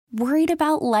Worried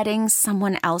about letting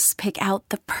someone else pick out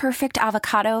the perfect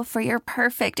avocado for your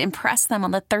perfect impress them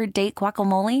on the third date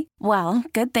guacamole? Well,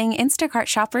 good thing Instacart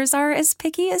shoppers are as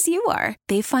picky as you are.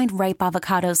 They find ripe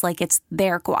avocados like it's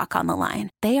their guac on the line.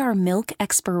 They are milk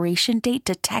expiration date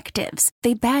detectives.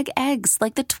 They bag eggs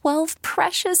like the 12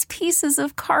 precious pieces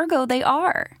of cargo they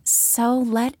are. So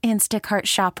let Instacart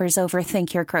shoppers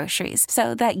overthink your groceries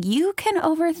so that you can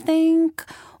overthink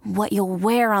what you'll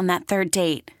wear on that third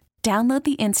date. Download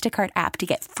the Instacart app to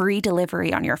get free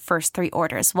delivery on your first 3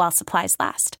 orders while supplies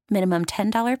last. Minimum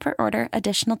 $10 per order.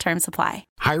 Additional terms apply.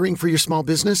 Hiring for your small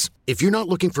business? If you're not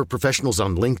looking for professionals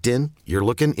on LinkedIn, you're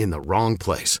looking in the wrong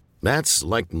place. That's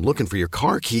like looking for your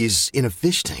car keys in a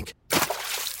fish tank.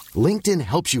 LinkedIn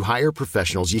helps you hire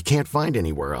professionals you can't find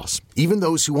anywhere else, even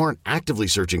those who aren't actively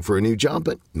searching for a new job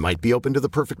but might be open to the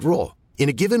perfect role. In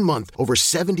a given month, over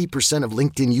 70% of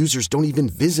LinkedIn users don't even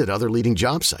visit other leading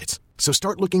job sites. So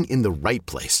start looking in the right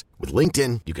place. With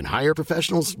LinkedIn, you can hire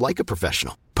professionals like a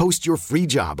professional. Post your free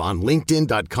job on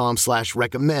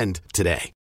linkedin.com/recommend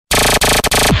today.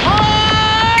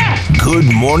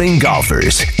 Good morning,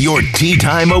 golfers. Your tee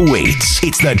time awaits.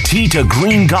 It's the Tee to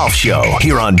Green Golf Show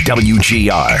here on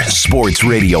WGR Sports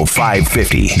Radio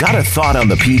 550. Got a thought on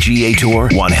the PGA Tour?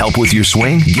 Want help with your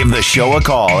swing? Give the show a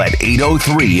call at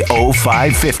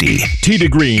 803-0550. Tee to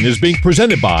Green is being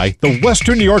presented by the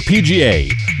Western New York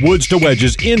PGA. Woods to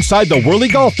wedges inside the Whirly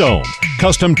Golf Dome.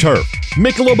 Custom turf,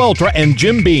 Michelob Ultra, and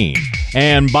Jim Beam.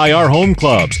 And by our home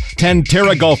clubs,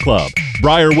 Tantera Golf Club,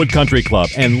 Briarwood Country Club,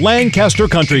 and Lancaster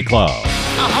Country Club.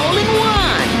 A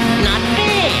hole-in-one, not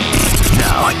bad.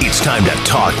 Now it's time to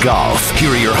talk golf. Here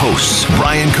are your hosts,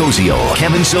 Brian Koziol,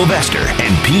 Kevin Sylvester,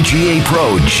 and PGA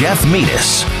Pro Jeff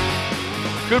Metis.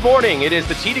 Good morning. It is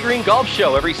the Tee to Green Golf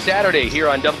Show every Saturday here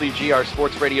on WGR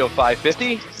Sports Radio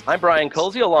 550. I'm Brian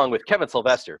Koziol along with Kevin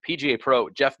Sylvester, PGA Pro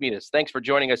Jeff Metis. Thanks for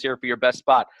joining us here for your best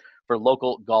spot for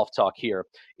local golf talk here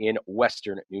in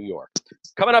Western New York.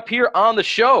 Coming up here on the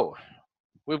show,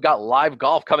 we've got live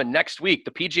golf coming next week.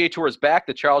 The PGA Tour is back,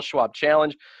 the Charles Schwab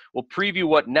Challenge. We'll preview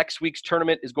what next week's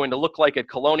tournament is going to look like at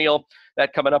Colonial.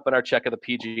 That coming up in our check of the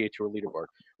PGA Tour leaderboard.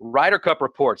 Ryder Cup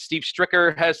report. Steve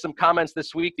Stricker has some comments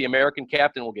this week. The American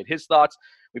captain will get his thoughts.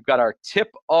 We've got our tip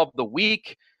of the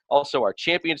week, also our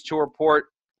Champions Tour report.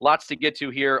 Lots to get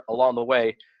to here along the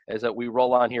way as we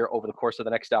roll on here over the course of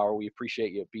the next hour. We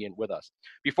appreciate you being with us.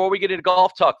 Before we get into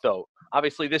golf talk, though,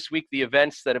 obviously this week the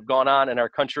events that have gone on in our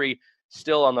country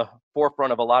still on the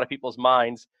forefront of a lot of people's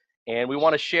minds, and we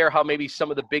want to share how maybe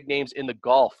some of the big names in the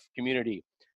golf community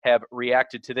have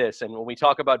reacted to this. And when we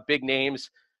talk about big names,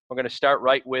 we're going to start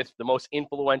right with the most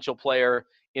influential player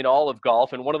in all of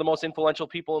golf and one of the most influential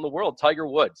people in the world, Tiger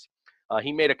Woods.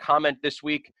 He made a comment this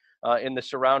week in the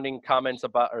surrounding comments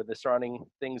about, or the surrounding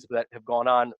things that have gone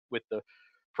on with the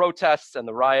protests and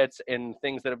the riots and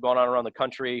things that have gone on around the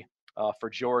country for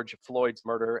George Floyd's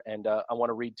murder. And I want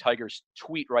to read Tiger's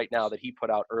tweet right now that he put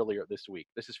out earlier this week.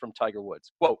 This is from Tiger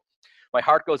Woods. Quote, "My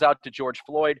heart goes out to George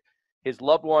Floyd, his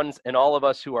loved ones, and all of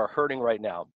us who are hurting right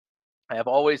now. I have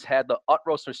always had the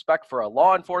utmost respect for our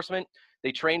law enforcement.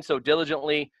 They train so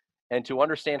diligently and to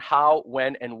understand how,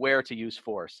 when, and where to use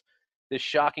force. This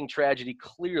shocking tragedy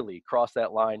clearly crossed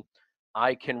that line.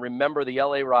 I can remember the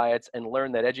LA riots and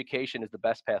learn that education is the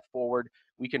best path forward.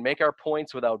 We can make our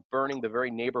points without burning the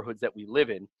very neighborhoods that we live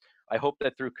in. I hope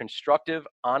that through constructive,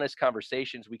 honest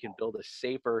conversations, we can build a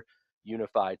safer,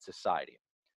 unified society."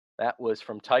 That was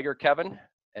from Tiger, Kevin,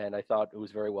 and I thought it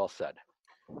was very well said.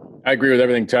 I agree with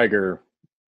everything Tiger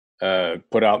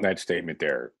put out in that statement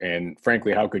there. And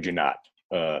frankly, how could you not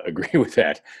agree with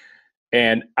that?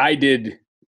 And I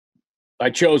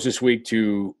chose this week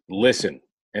to listen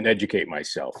and educate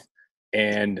myself.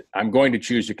 And I'm going to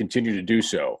choose to continue to do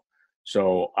so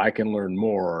I can learn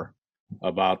more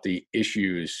about the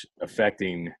issues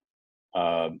affecting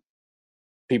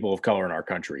people of color in our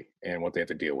country and what they have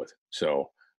to deal with.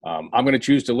 So I'm going to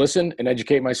choose to listen and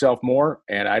educate myself more,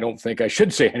 and I don't think I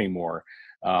should say any more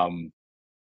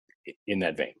in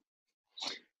that vein.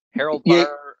 Harold Yeah.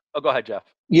 Barr. Oh, go ahead, Jeff.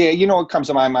 Yeah, you know what comes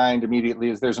to my mind immediately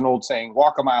is there's an old saying,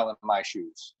 walk a mile in my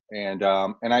shoes. And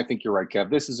I think you're right, Kev.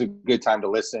 This is a good time to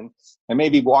listen and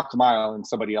maybe walk a mile in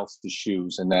somebody else's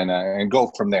shoes and then and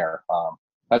go from there.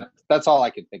 That's all I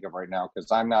can think of right now because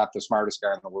I'm not the smartest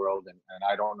guy in the world and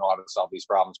I don't know how to solve these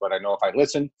problems. But I know if I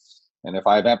listen and if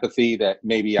I have empathy that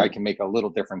maybe I can make a little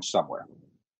difference somewhere.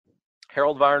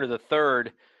 Harold Varner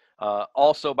III,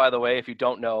 also, by the way, if you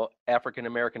don't know,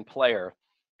 African-American player,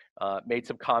 made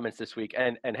some comments this week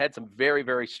and had some very,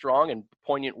 very strong and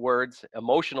poignant words,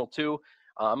 emotional too.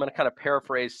 I'm going to kind of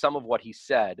paraphrase some of what he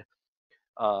said.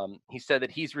 He said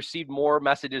that he's received more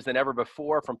messages than ever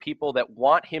before from people that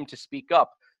want him to speak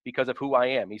up because of who I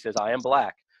am. He says, I am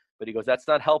black. But he goes, that's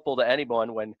not helpful to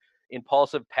anyone when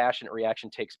impulsive, passionate reaction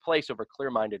takes place over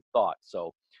clear-minded thought.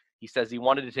 So he says he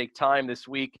wanted to take time this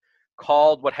week,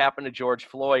 called what happened to George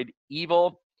Floyd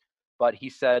evil. But he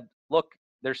said, look,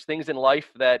 there's things in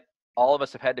life that all of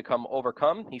us have had to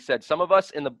overcome. He said, some of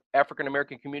us in the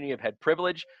African-American community have had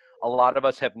privilege. A lot of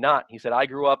us have not. He said, I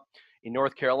grew up in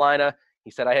North Carolina.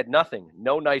 He said, I had nothing,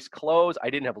 no nice clothes. I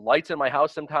didn't have lights in my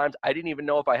house sometimes. I didn't even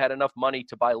know if I had enough money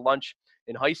to buy lunch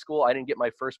in high school. I didn't get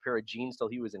my first pair of jeans till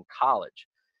he was in college.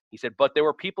 He said, but there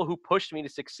were people who pushed me to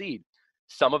succeed.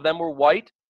 Some of them were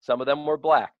white, some of them were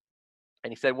black.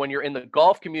 And he said, when you're in the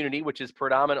golf community, which is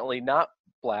predominantly not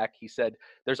black, he said,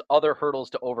 there's other hurdles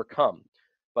to overcome.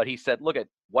 But he said, look,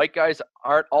 white guys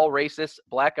aren't all racist.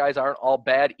 Black guys aren't all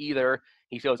bad either.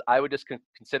 He goes, I would just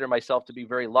consider myself to be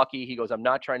very lucky. He goes, I'm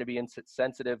not trying to be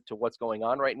insensitive to what's going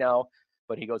on right now.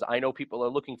 But he goes, I know people are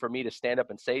looking for me to stand up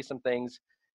and say some things.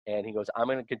 And he goes, I'm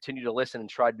going to continue to listen and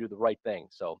try to do the right thing.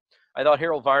 So I thought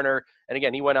Harold Varner, and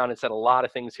again, he went on and said a lot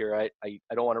of things here. I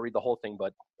don't want to read the whole thing,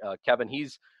 but Kevin,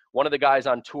 he's one of the guys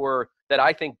on tour that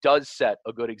I think does set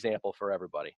a good example for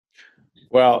everybody.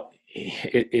 Well,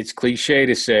 it's cliche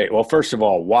to say, well, first of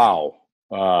all, wow,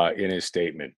 in his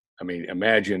statement. I mean,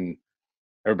 imagine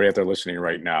everybody out there listening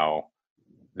right now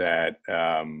that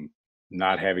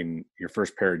not having your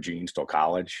first pair of jeans till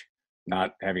college,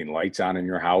 not having lights on in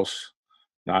your house,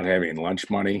 not having lunch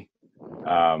money.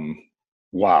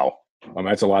 Wow.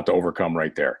 That's a lot to overcome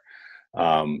right there.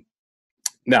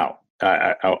 Now,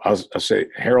 I'll say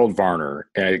Harold Varner,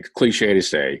 cliche to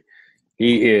say,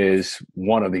 he is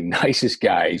one of the nicest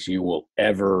guys you will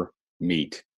ever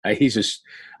meet. I think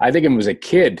of him as a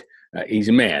kid. He's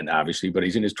a man, obviously, but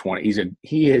he's in his 20s.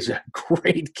 He is a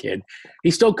great kid.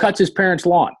 He still cuts his parents'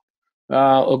 lawn.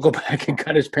 He'll go back and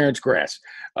cut his parents' grass,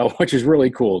 which is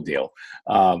really cool deal.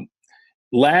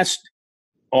 Last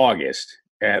August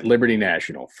at Liberty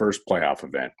National, first playoff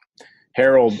event,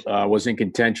 Harold was in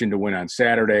contention to win on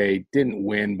Saturday. Didn't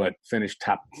win, but finished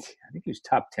I think he was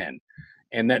top 10.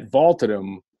 And that vaulted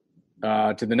him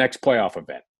to the next playoff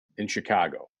event in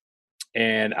Chicago.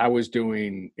 And I was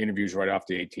doing interviews right off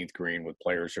the 18th green with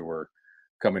players who were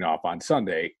coming off on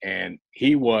Sunday. And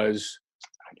he was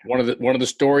one of the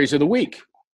stories of the week,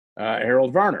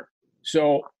 Harold Varner.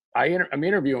 So I'm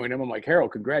interviewing him. I'm like,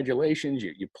 Harold, congratulations.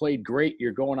 You played great.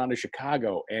 You're going on to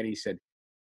Chicago. And he said,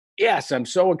 yes, I'm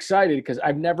so excited because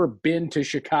I've never been to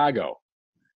Chicago.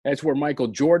 That's where Michael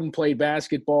Jordan played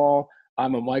basketball.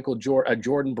 I'm a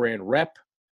Jordan brand rep.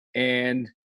 And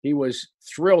he was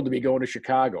thrilled to be going to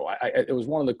Chicago. It was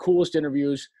one of the coolest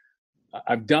interviews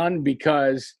I've done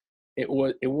because it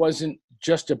wasn't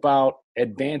just about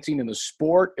advancing in the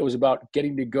sport. It was about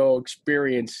getting to go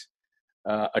experience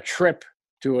a trip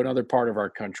to another part of our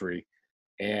country.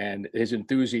 And his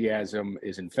enthusiasm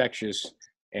is infectious.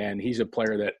 And he's a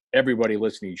player that everybody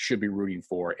listening should be rooting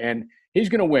for. And he's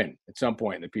going to win at some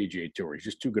point in the PGA Tour. He's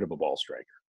just too good of a ball striker.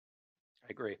 I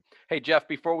agree. Hey, Jeff,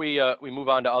 before we move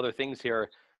on to other things here,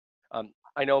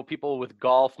 I know people with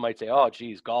golf might say, oh,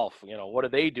 geez, golf, what are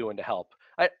they doing to help?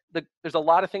 There's a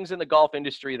lot of things in the golf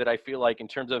industry that I feel like in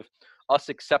terms of us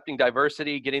accepting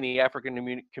diversity, getting the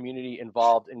African community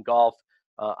involved in golf.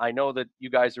 I know that you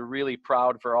guys are really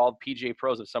proud for all PGA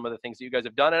pros of some of the things that you guys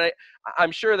have done. And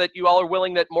I'm sure that you all are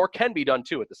willing that more can be done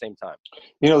too at the same time.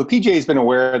 The PGA has been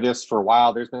aware of this for a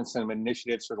while. There's been some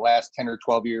initiatives for the last 10 or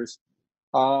 12 years.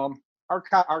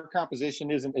 Our composition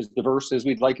isn't as diverse as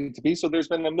we'd like it to be. So there's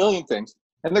been a million things.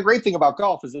 And the great thing about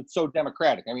golf is it's so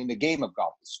democratic. I mean, the game of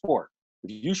golf, the sport.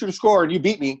 If you shoot a score and you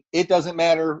beat me, it doesn't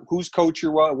matter whose coach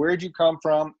you are, where'd you come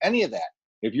from, any of that.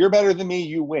 If you're better than me,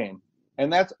 you win.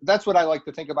 And that's what I like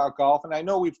to think about golf. And I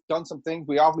know we've done some things.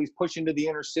 We always push into the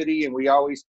inner city and we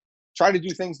always try to do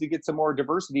things to get some more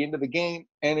diversity into the game.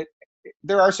 And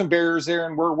there are some barriers there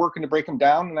and we're working to break them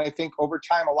down. And I think over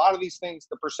time, a lot of these things,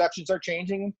 the perceptions are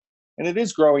changing and it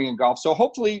is growing in golf. So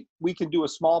hopefully we can do a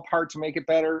small part to make it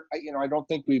better. I don't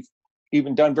think we've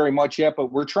even done very much yet,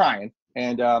 but we're trying.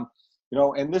 And,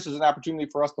 and this is an opportunity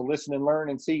for us to listen and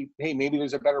learn and see, hey, maybe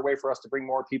there's a better way for us to bring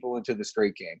more people into this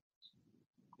great game.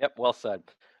 Yep, well said.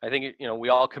 I think, we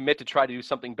all commit to try to do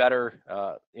something better.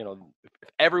 If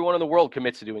everyone in the world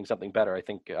commits to doing something better, I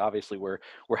think obviously we're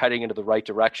heading into the right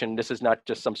direction. This is not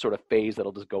just some sort of phase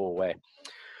that'll just go away.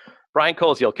 Brian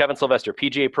Koziol, Kevin Sylvester,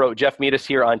 PGA Pro, Jeff Metis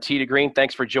here on Tee to Green.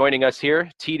 Thanks for joining us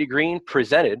here. Tee to Green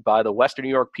presented by the Western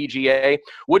New York PGA.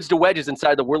 Woods to wedges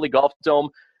inside the Whirly Golf Dome.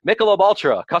 Michelob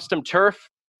Ultra, Custom Turf,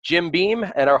 Jim Beam,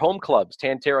 and our home clubs,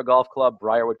 Tantera Golf Club,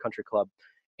 Briarwood Country Club,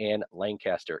 and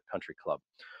Lancaster Country Club.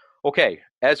 Okay,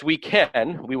 as we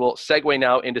will segue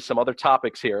now into some other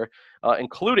topics here,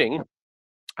 including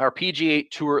our PGA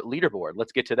Tour leaderboard.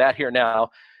 Let's get to that here now.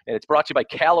 And it's brought to you by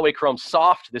Callaway Chrome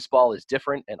Soft. This ball is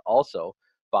different, and also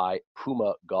by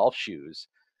Puma Golf Shoes.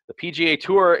 The PGA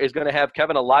Tour is going to have,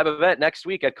 Kevin, a live event next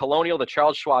week at Colonial, the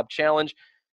Charles Schwab Challenge.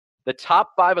 The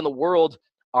top 5 in the world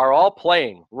are all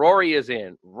playing. Rory is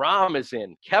in, Rahm is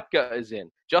in, Koepka is in,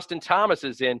 Justin Thomas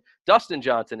is in, Dustin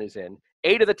Johnson is in.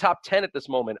 8 of the top 10 at this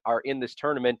moment are in this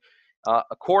tournament.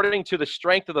 According to the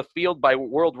strength of the field by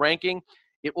world ranking,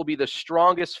 it will be the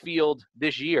strongest field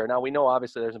this year. Now, we know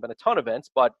obviously there hasn't been a ton of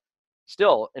events, but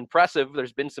still impressive.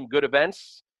 There's been some good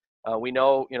events. We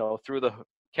know, through the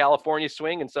California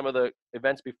swing and some of the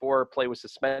events before play was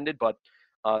suspended, but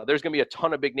there's going to be a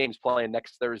ton of big names playing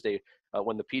next Thursday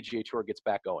when the PGA Tour gets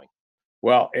back going.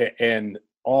 Well, and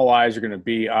all eyes are going to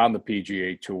be on the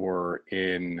PGA Tour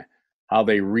in how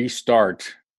they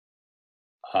restart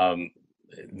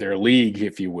their league,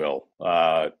 if you will,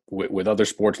 with other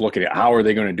sports looking at how are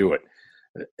they going to do it.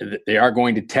 They are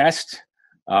going to test.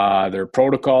 Their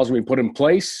protocols we put in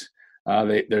place.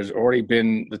 There's already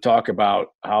been the talk about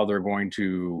how they're going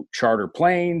to charter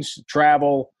planes,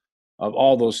 travel, of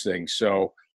all those things.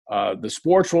 So the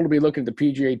sports world will be looking at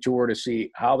the PGA Tour to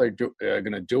see how they're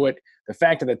going to do it. The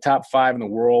fact that the top 5 in the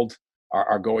world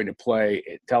are going to play,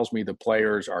 it tells me the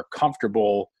players are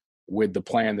comfortable with the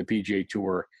plan the PGA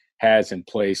Tour has in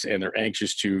place, and they're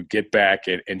anxious to get back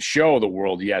and show the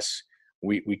world, yes,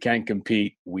 we can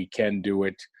compete, we can do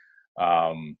it.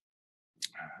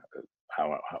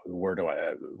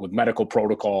 With medical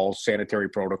protocols, sanitary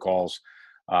protocols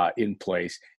in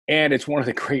place. And it's one of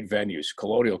the great venues.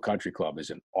 Colonial Country Club is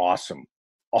an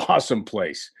awesome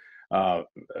place to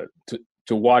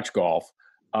watch golf.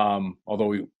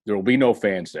 Although there will be no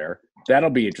fans there.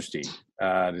 That'll be interesting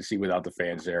to see without the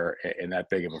fans there in that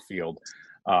big of a field.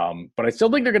 But I still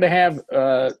think they're going to have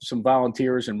some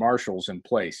volunteers and marshals in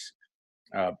place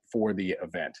for the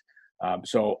event.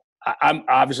 So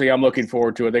I'm looking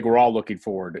forward to it. I think we're all looking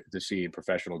forward to seeing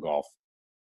professional golf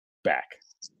back.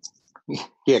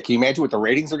 Yeah, can you imagine what the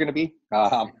ratings are going to be?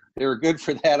 They were good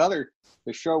for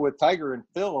the show with Tiger and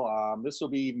Phil. This will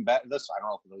be even better. I don't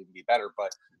know if it'll even be better,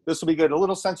 but this will be good. A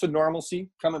little sense of normalcy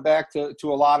coming back to a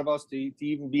lot of us to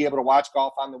even be able to watch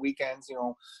golf on the weekends.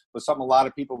 Was something a lot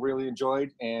of people really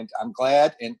enjoyed, and I'm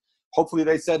glad. And hopefully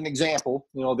they set an example.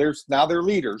 They're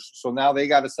leaders, so now they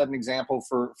got to set an example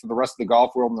for the rest of the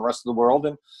golf world and the rest of the world.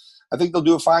 And I think they'll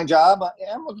do a fine job.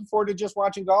 I'm looking forward to just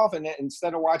watching golf, and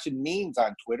instead of watching memes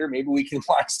on Twitter, maybe we can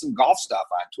watch some golf stuff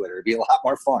on Twitter. It'd be a lot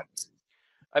more fun.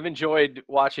 I've enjoyed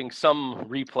watching some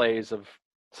replays of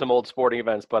some old sporting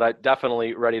events, but I'm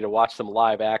definitely ready to watch some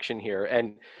live action here.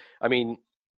 And I mean,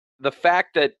 the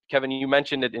fact that, Kevin, you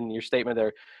mentioned it in your statement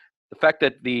there, the fact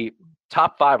that the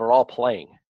top 5 are all playing.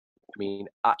 I mean,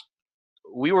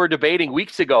 we were debating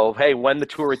weeks ago, hey, when the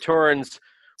tour returns,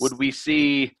 would we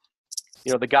see,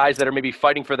 the guys that are maybe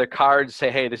fighting for their cards say,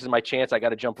 hey, this is my chance, I got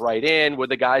to jump right in? Would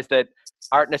the guys that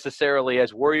aren't necessarily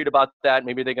as worried about that,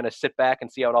 maybe they're going to sit back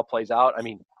and see how it all plays out? I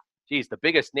mean, geez, the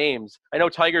biggest names. I know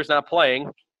Tiger's not playing,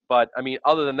 but, I mean,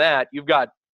 other than that, you've got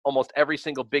almost every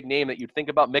single big name that you'd think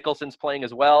about. Mickelson's playing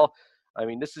as well. I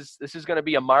mean, this is going to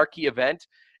be a marquee event.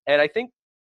 And I think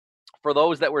for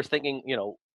those that were thinking,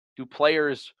 do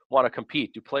players want to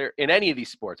compete? In any of these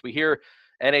sports? We hear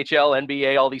NHL,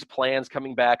 NBA, all these plans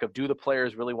coming back of, do the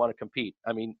players really want to compete?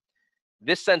 I mean,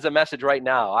 this sends a message right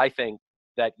now, I think,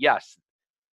 that yes,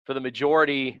 for the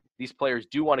majority, these players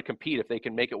do want to compete if they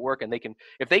can make it work, and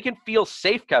if they can feel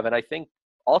safe, Kevin. I think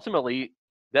ultimately,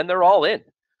 then they're all in.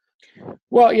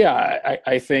 Well, yeah,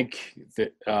 I think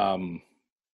that. I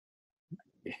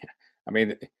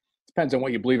mean, it depends on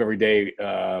what you believe every day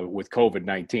with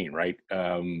COVID-19, right?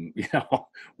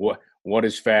 What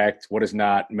is fact, what is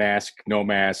not, mask, no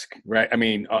mask, right? I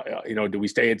mean, do we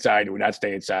stay inside? Do we not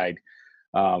stay inside?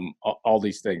 All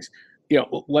these things.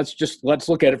 Let's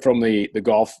look at it from the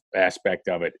golf aspect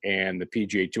of it and the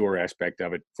PGA Tour aspect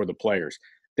of it for the players.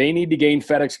 They need to gain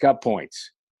FedEx Cup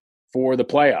points for the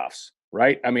playoffs,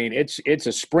 right? I mean, it's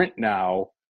a sprint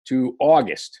now to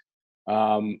August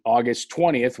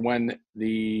 20th, when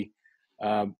the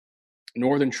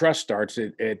Northern Trust starts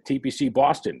at TPC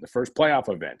Boston, the first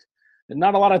playoff event. There's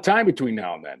not a lot of time between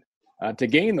now and then to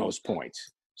gain those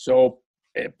points. So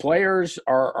players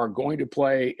are going to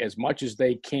play as much as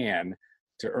they can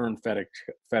to earn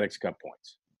FedEx Cup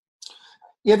points.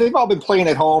 Yeah, they've all been playing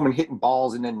at home and hitting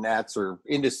balls into nets or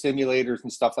into simulators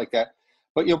and stuff like that.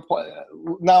 But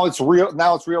now it's real.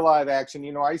 Now it's real live action.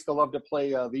 I used to love to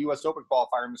play the U.S. Open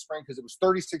qualifier in the spring because it was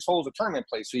 36 holes of tournament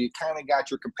play, so you kind of got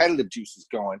your competitive juices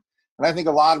going. And I think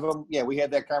a lot of them, we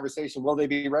had that conversation. Will they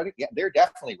be ready? Yeah, they're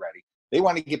definitely ready. They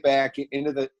want to get back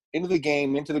into the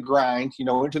game, into the grind,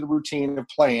 into the routine of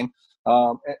playing,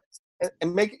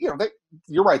 and make it.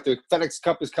 You're right. The FedEx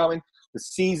Cup is coming. The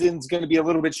season's going to be a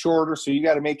little bit shorter, so you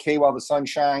got to make hay while the sun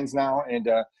shines now, and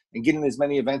get in as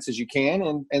many events as you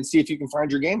can, and see if you can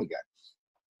find your game again.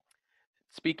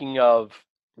 Speaking of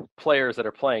players that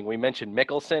are playing, we mentioned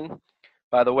Mickelson.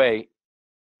 By the way,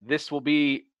 this will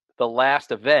be the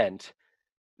last event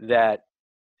that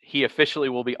he officially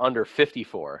will be under 50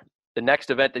 for. The next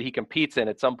event that he competes in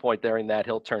at some point during that,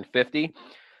 he'll turn 50.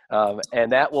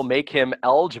 And that will make him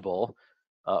eligible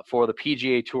for the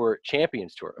PGA Tour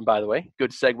Champions Tour. And by the way,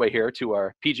 good segue here to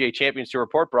our PGA Champions Tour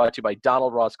report brought to you by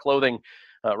Donald Ross Clothing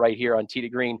right here on Tee to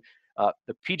Green.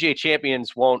 The PGA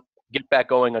Champions won't get back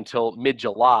going until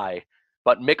mid-July,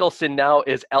 but Mickelson now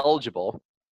is eligible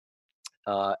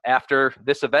after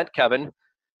this event, Kevin.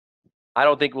 I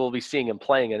don't think we'll be seeing him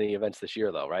playing any events this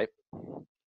year, though, right?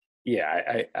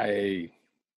 Yeah, I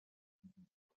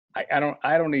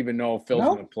don't even know if Phil's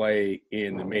going to play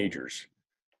in the majors,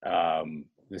 the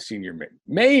senior.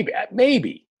 Maybe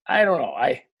I don't know.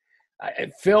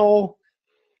 Phil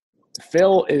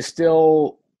is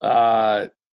still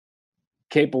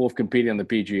capable of competing on the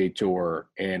PGA Tour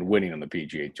and winning on the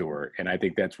PGA Tour, and I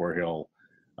think that's where he'll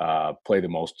play the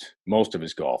most of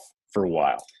his golf for a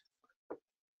while.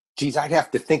 Geez, I'd have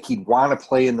to think he'd want to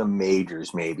play in the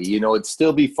majors, maybe. It'd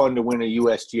still be fun to win a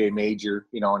USGA major,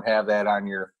 and have that on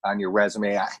your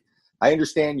resume. I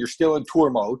understand you're still in tour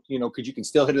mode, because you can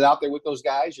still hit it out there with those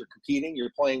guys. You're competing, you're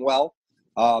playing well.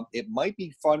 It might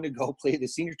be fun to go play the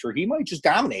senior tour. He might just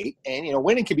dominate, and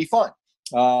winning can be fun.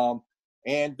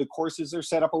 And the courses are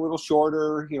set up a little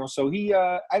shorter, so he,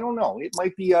 I don't know. It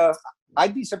might be,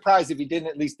 I'd be surprised if he didn't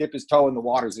at least dip his toe in the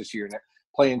waters this year and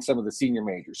play in some of the senior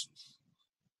majors.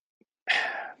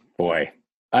 Boy,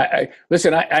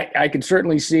 listen, I can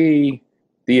certainly see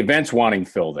the events wanting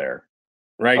Phil there,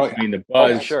 right? Oh, yeah. I mean, the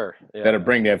buzz sure. Yeah. that'll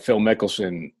bring that Phil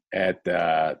Mickelson at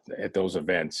those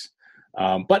events.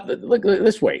 But look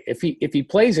this way: if he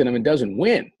plays in them and doesn't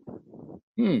win,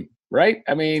 right?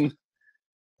 I mean,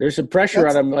 there's some pressure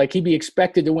on him. Like, he'd be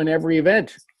expected to win every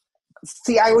event.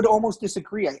 See, I would almost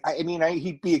disagree. I mean,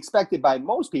 he'd be expected by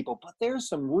most people, but there's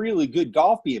some really good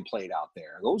golf being played out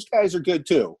there. Those guys are good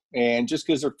too. And just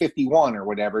because they're 51 or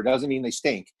whatever doesn't mean they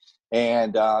stink.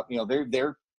 And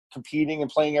they're competing and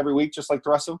playing every week just like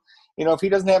the rest of them. If he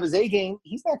doesn't have his A game,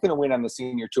 he's not going to win on the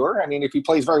senior tour. I mean, if he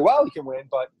plays very well, he can win,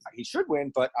 but he should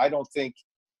win. But I don't think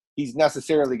he's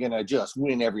necessarily going to just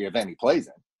win every event he plays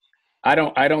in. I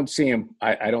don't see him.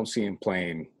 I don't see him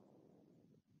playing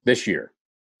this year.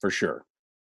 For sure.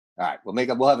 All right,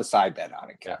 we'll have a side bet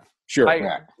on it, Kev. Sure.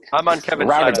 I'm on Kevin's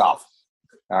round side. Of golf.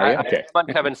 Are you? Okay. I'm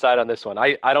on Kevin's side on this one.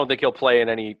 I don't think he'll play in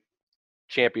any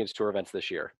Champions Tour events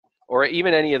this year, or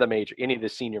even any of the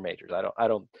senior majors. I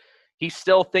don't. He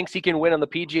still thinks he can win on the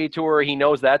PGA Tour. He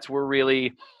knows that's where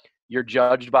really you're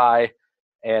judged by,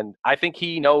 and I think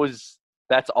he knows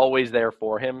that's always there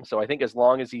for him. So I think as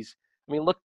long as he's,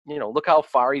 look how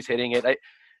far he's hitting it.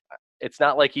 It's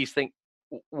not like he's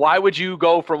why would you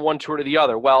go from one tour to the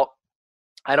other? Well,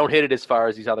 I don't hit it as far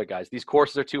as these other guys. These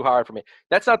courses are too hard for me.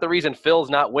 That's not the reason Phil's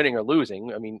not winning or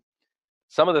losing. I mean,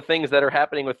 some of the things that are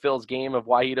happening with Phil's game of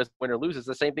why he doesn't win or lose is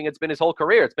the same thing it's been his whole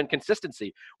career. It's been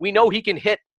consistency. We know he can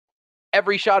hit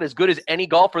every shot as good as any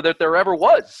golfer that there ever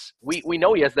was. We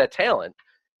know he has that talent.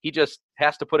 He just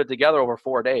has to put it together over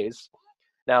 4 days.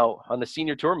 Now, on the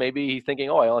senior tour, maybe he's thinking,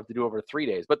 I'll have to do over 3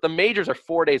 days. But the majors are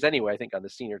 4 days anyway, I think, on the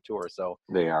senior tour. So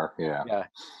they are, yeah. Yeah.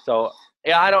 So,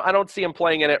 I don't see him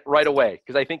playing in it right away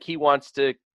because I think he wants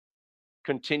to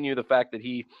continue the fact that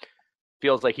he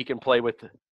feels like he can play with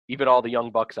even all the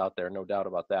young bucks out there, no doubt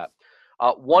about that.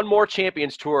 One more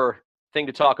Champions Tour thing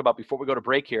to talk about before we go to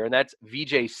break here, and that's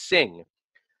Vijay Singh.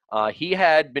 He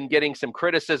had been getting some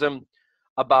criticism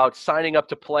about signing up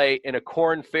to play in a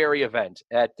Korn Ferry event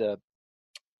at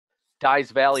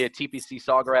Dyes Valley at TPC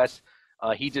Sawgrass.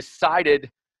 He decided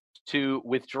to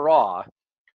withdraw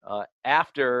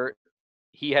after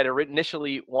he had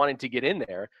initially wanted to get in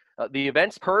there. The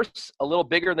event's purse, a little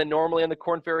bigger than normally on the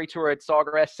Korn Ferry Tour at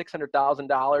Sawgrass,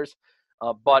 $600,000.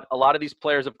 But a lot of these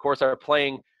players, of course, are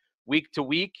playing week to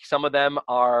week. Some of them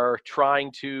are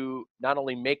trying to not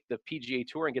only make the PGA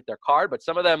Tour and get their card, but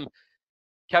some of them,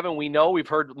 Kevin, we've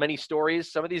heard many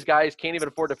stories. Some of these guys can't even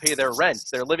afford to pay their rent.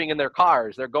 They're living in their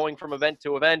cars. They're going from event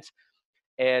to event.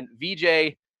 And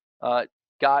Vijay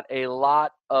got a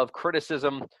lot of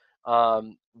criticism.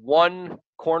 One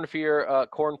Korn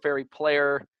Ferry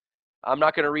player, I'm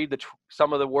not going to read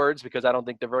some of the words because I don't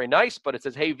think they're very nice, but it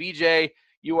says, "Hey, Vijay,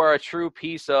 you are a true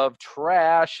piece of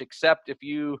trash, except if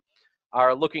you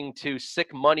are looking to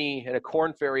sick money in a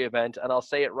Corn Ferry event, and I'll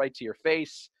say it right to your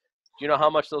face. Do you know how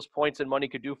much those points and money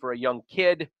could do for a young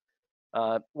kid?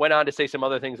 Went on to say some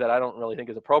other things that I don't really think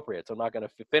is appropriate, so I'm not going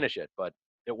to finish it, but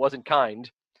it wasn't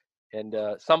kind. And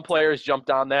some players jumped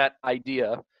on that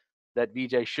idea that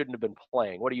VJ shouldn't have been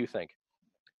playing. What do you think?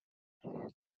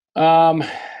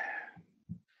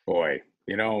 Boy,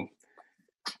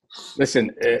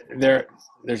 listen,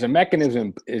 there's a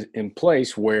mechanism in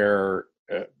place where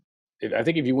I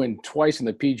think if you win twice in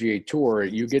the PGA Tour,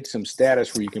 you get some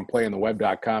status where you can play on the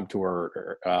Web.com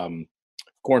Tour,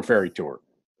 Corn Ferry Tour,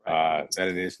 that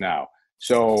it is now.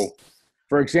 So,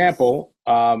 for example,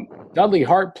 Dudley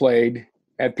Hart played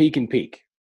at Peak and Peak.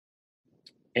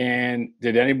 And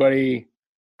did anybody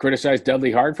criticize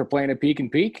Dudley Hart for playing at Peak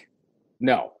and Peak?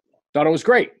 No. Thought it was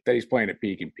great that he's playing at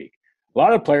Peak and Peak. A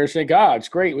lot of players think, it's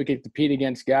great. We get to compete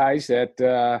against guys that,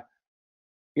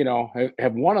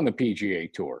 have won on the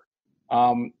PGA Tour.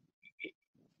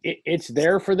 It's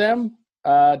there for them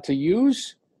to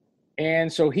use.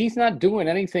 And so he's not doing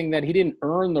anything that he didn't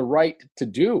earn the right to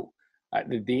do.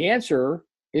 The answer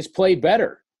is play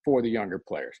better for the younger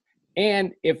players.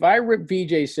 And if I rip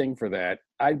VJ Singh for that,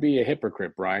 I'd be a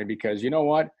hypocrite, Brian, because you know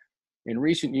what? In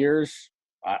recent years,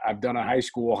 I've done a high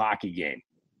school hockey game.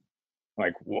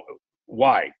 Like,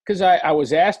 why? Because I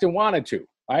was asked and wanted to.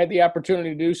 I had the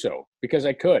opportunity to do so because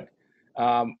I could.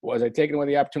 Was I taking away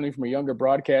the opportunity from a younger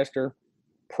broadcaster?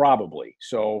 Probably.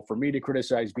 So for me to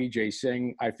criticize VJ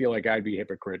Singh, I feel like I'd be a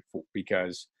hypocrite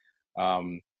because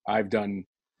I've done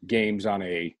games on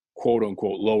a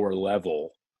quote-unquote lower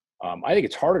level. I think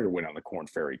it's harder to win on the Corn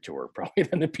Ferry Tour probably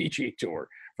than the PGA Tour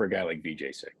for a guy like VJ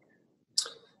Singh.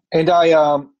 And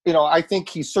I think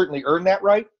he's certainly earned that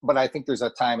right, but I think there's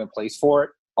a time and place for it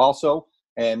also.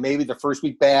 And maybe the first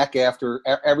week back after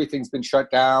everything's been shut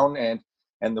down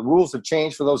and the rules have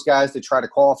changed for those guys to try to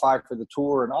qualify for the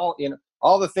tour and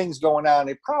all the things going on,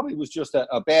 it probably was just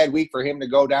a bad week for him to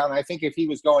go down. I think if he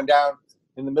was going down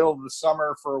in the middle of the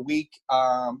summer for a week,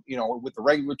 with the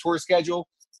regular tour schedule,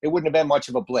 it wouldn't have been much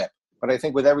of a blip. But I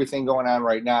think with everything going on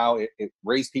right now, it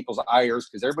raised people's ires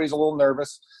because everybody's a little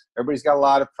nervous. Everybody's got a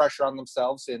lot of pressure on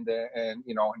themselves. And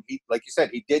he, like you said,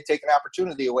 he did take an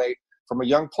opportunity away from a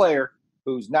young player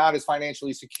who's not as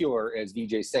financially secure as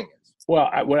VJ Singh is. Well,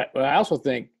 I also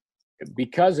think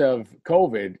because of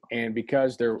COVID and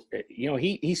because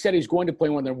he said he's going to play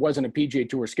when there wasn't a PGA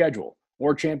Tour schedule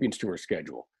or Champions Tour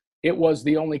schedule. It was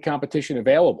the only competition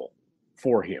available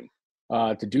for him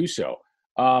to do so.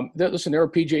 Listen, there are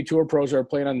PGA Tour pros that are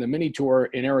playing on the mini tour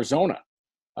in Arizona.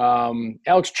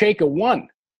 Alex Chayka won.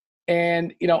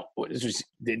 And,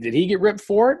 did he get ripped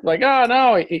for it? Like,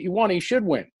 no, he won. He should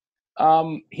win.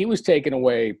 He was taking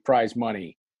away prize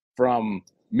money from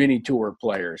mini tour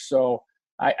players. So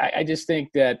I just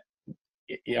think that,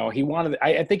 he wanted –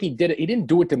 I think he did it. He didn't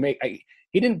do it to make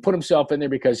he didn't put himself in there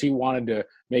because he wanted to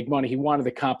make money. He wanted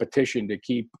the competition to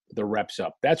keep the reps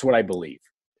up. That's what I believe.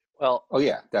 Well, oh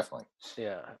yeah, definitely.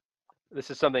 Yeah. This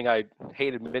is something I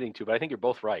hate admitting to, but I think you're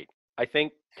both right. I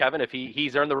think, Kevin, if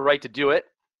he's earned the right to do it,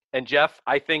 and Jeff,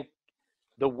 I think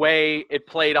the way it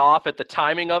played off at the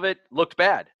timing of it looked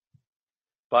bad.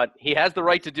 But he has the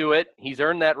right to do it. He's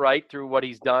earned that right through what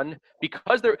he's done.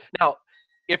 Because now,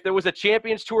 if there was a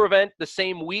Champions Tour event the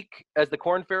same week as the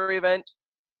Corn Ferry event,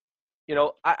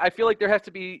 I feel like there has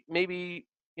to be maybe,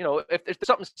 if there's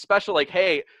something special, like,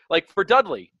 hey, like for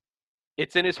Dudley,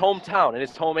 it's in his hometown, in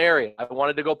his home area. I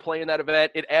wanted to go play in that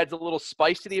event. It adds a little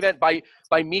spice to the event. By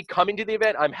me coming to the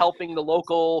event, I'm helping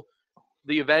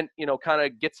the event, kind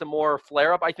of get some more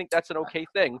flare up. I think that's an okay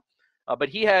thing. But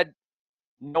he had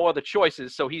no other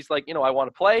choices. So he's like, I want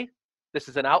to play. This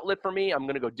is an outlet for me. I'm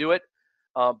going to go do it.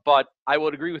 But I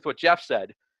would agree with what Jeff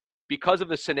said. Because of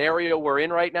the scenario we're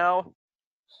in right now,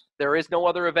 there is no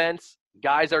other events.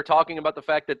 Guys are talking about the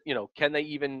fact that, can they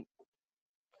even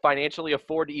financially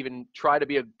afford to even try to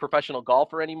be a professional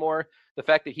golfer anymore? The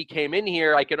fact that he came in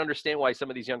here, I can understand why some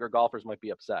of these younger golfers might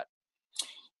be upset.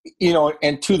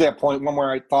 And to that point, one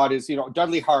more I thought is,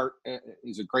 Dudley Hart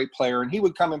is a great player, and he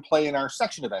would come and play in our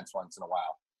section events once in a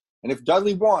while. And if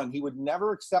Dudley won, he would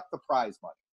never accept the prize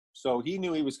money. So he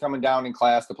knew he was coming down in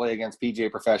class to play against PGA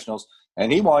professionals,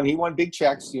 and he won. He won big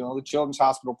checks, the Children's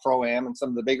Hospital Pro-Am and some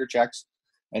of the bigger checks.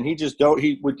 And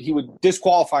he would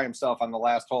disqualify himself on the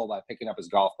last hole by picking up his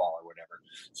golf ball or whatever.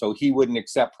 So he wouldn't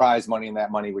accept prize money, and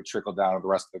that money would trickle down to the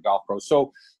rest of the golf pros.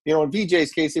 So, in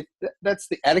VJ's case, that's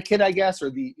the etiquette, I guess, or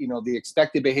the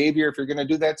expected behavior if you're going to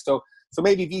do that. So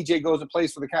maybe VJ goes and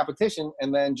plays for the competition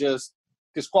and then just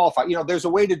disqualify. There's a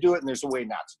way to do it and there's a way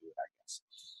not to do it, I guess.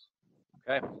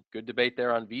 Okay, good debate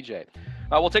there on VJ.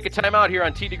 We'll take a timeout here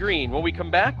on Tee to Green. When we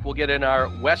come back, we'll get in our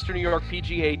Western New York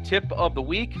PGA tip of the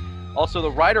week. Also,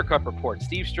 the Ryder Cup report.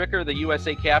 Steve Stricker, the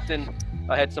USA captain,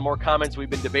 had some more comments we've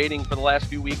been debating for the last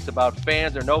few weeks about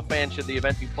fans or no fans, should the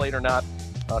event be played or not.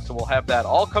 So we'll have that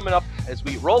all coming up as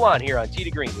we roll on here on Tee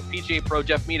to Green with PGA Pro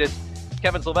Jeff Metis,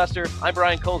 Kevin Sylvester. I'm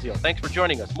Brian Koziel. Thanks for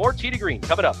joining us. More Tee to Green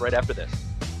coming up right after this.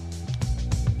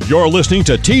 You're listening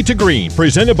to Tee to Green,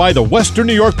 presented by the Western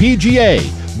New York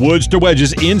PGA. Woods to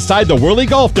wedges inside the Whirly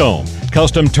Golf Dome.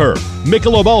 Custom turf,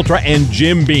 Michelob Ultra, and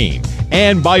Jim Beam.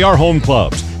 And by our home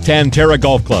clubs, Tantera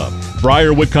Golf Club,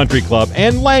 Briarwood Country Club,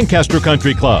 and Lancaster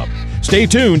Country Club. Stay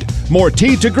tuned. More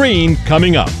Tee to Green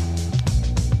coming up.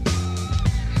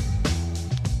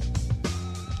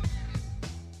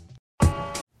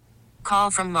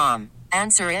 Call from mom.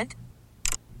 Answer it.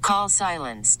 Call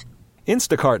silenced.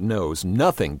 Instacart knows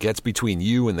nothing gets between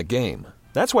you and the game.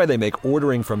 That's why they make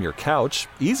ordering from your couch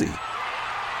easy.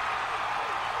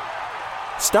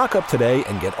 Stock up today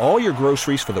and get all your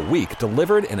groceries for the week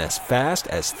delivered in as fast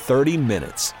as 30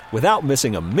 minutes without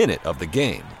missing a minute of the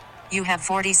game. You have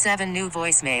 47 new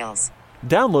voicemails.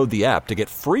 Download the app to get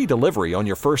free delivery on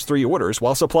your first 3 orders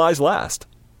while supplies last.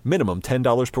 Minimum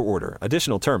 $10 per order.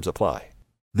 Additional terms apply.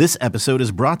 This episode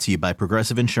is brought to you by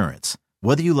Progressive Insurance.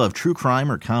 Whether you love true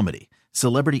crime or comedy,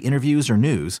 celebrity interviews or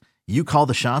news, you call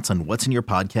the shots on what's in your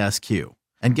podcast queue.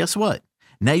 And guess what?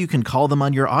 Now you can call them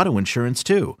on your auto insurance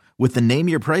too with the Name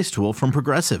Your Price tool from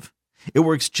Progressive. It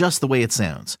works just the way it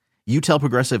sounds. You tell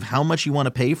Progressive how much you want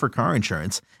to pay for car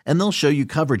insurance, and they'll show you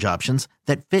coverage options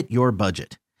that fit your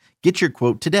budget. Get your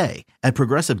quote today at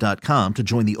Progressive.com to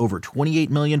join the over 28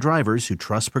 million drivers who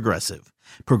trust Progressive.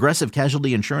 Progressive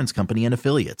Casualty Insurance Company and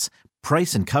Affiliates.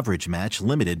 Price and coverage match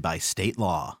limited by state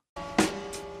law.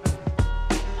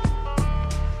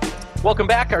 Welcome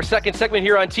back. Our second segment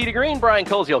here on Tee to Green. Brian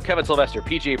Koziel, Kevin Sylvester,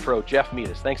 PGA Pro Jeff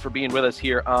Metis. Thanks for being with us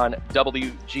here on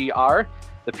WGR.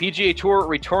 The PGA Tour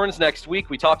returns next week.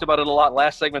 We talked about it a lot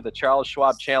last segment, the Charles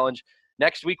Schwab Challenge.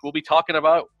 Next week, we'll be talking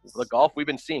about the golf we've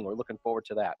been seeing. We're looking forward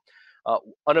to that.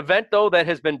 An event, though, that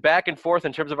has been back and forth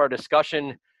in terms of our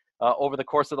discussion over the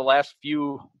course of the last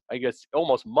few, I guess,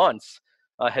 almost months,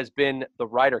 has been the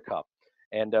Ryder Cup.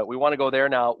 And we want to go there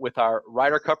now with our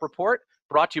Ryder Cup report,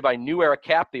 brought to you by New Era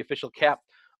Cap, the official cap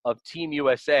of Team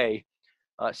USA.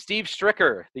 Steve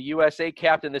Stricker, the USA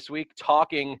captain this week,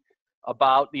 talking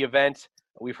about the event.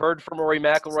 We've heard from Rory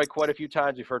McIlroy quite a few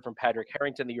times. We've heard from Patrick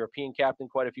Harrington, the European captain,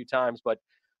 quite a few times. But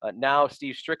now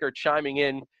Steve Stricker chiming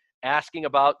in, asking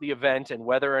about the event and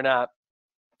whether or not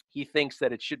he thinks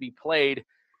that it should be played.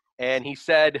 And he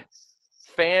said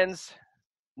fans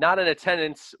not in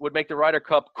attendance would make the Ryder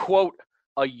Cup, quote,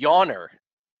 a yawner.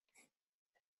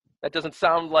 That doesn't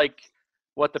sound like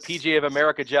what the PGA of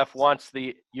America, Jeff, wants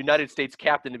the United States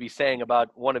captain to be saying about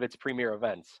one of its premier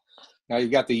events. Now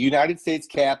you've got the United States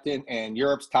captain and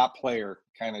Europe's top player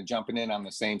kind of jumping in on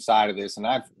the same side of this. And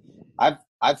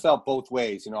I've felt both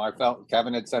ways. You know, I felt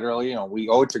Kevin had said earlier, you know, we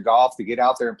owe it to golf to get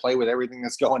out there and play with everything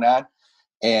that's going on.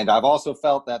 And I've also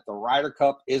felt that the Ryder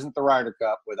Cup isn't the Ryder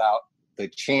Cup without the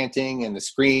chanting and the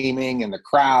screaming and the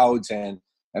crowds and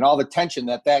all the tension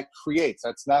that creates.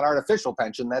 That's not artificial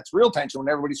tension. That's real tension when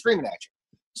everybody's screaming at you.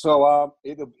 So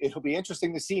it'll be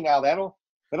interesting to see now. That'll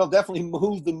definitely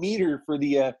move the meter for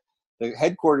the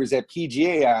headquarters at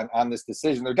PGA on this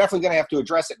decision. They're definitely going to have to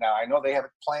address it now. I know they have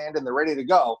it planned and they're ready to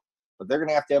go, but they're going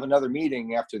to have another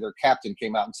meeting after their captain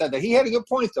came out and said that he had a good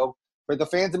point, though, for the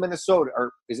fans of Minnesota.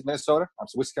 Or is it Minnesota? I'm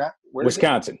sorry,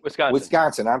 Wisconsin.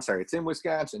 Wisconsin. I'm sorry. It's in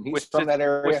Wisconsin. He's from that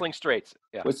area. Whistling Straits.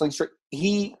 Yeah. Whistling Straits.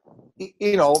 They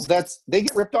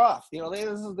get ripped off. You know,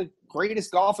 this is the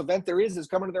greatest golf event there is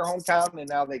coming to their hometown, and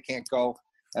now they can't go.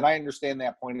 And I understand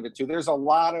that point of it, too. There's a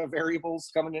lot of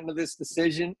variables coming into this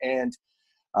decision, and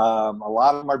a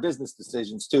lot of them are business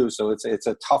decisions, too. So it's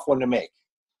a tough one to make.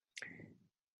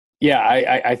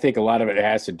 Yeah, I think a lot of it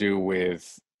has to do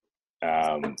with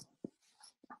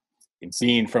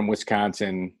being from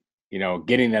Wisconsin, you know,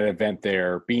 getting that event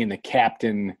there, being the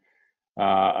captain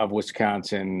of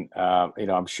Wisconsin. You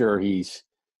know, I'm sure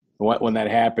when that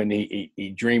happened,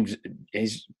 he dreams.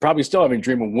 He's probably still having a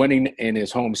dream of winning in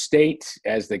his home state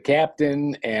as the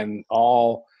captain, and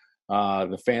all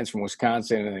the fans from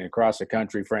Wisconsin and across the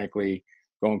country, frankly,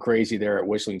 going crazy there at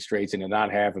Whistling Straits, and to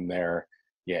not have him there,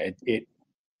 yeah,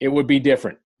 it would be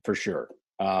different for sure.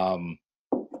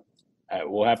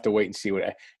 We'll have to wait and see what.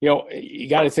 You know, you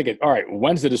got to think it. All right,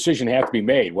 when's the decision have to be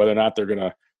made? Whether or not they're going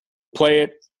to play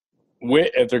it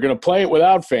if they're going to play it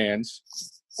without fans,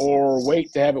 or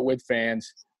wait to have it with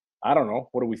fans. I don't know.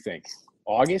 What do we think?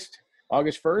 August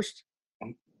 1st?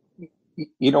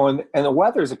 You know, and the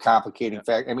weather's a complicating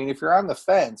fact. I mean, if you're on the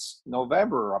fence,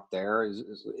 November up there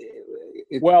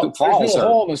well, the falls there's no are,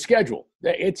 hole in the schedule.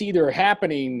 It's either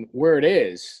happening where it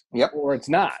is, Yep. or it's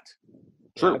not.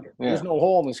 True. There's no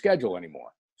hole in the schedule anymore.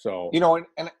 So, you know,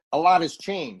 and a lot has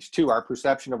changed too. Our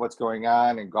perception of what's going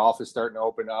on, and golf is starting to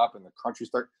open up, and the country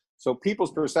So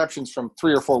people's perceptions from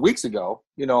 3 or 4 weeks ago,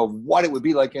 you know, what it would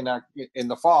be like in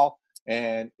the fall,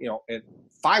 and you know, in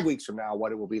 5 weeks from now,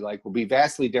 what it will be like will be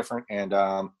vastly different, and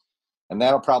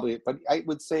that'll probably. But I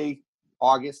would say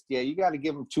August. Yeah, you got to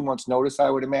give them 2 months notice. I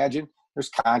would imagine. There's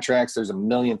contracts. There's a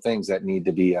million things that need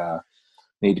to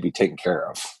be taken care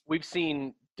of. We've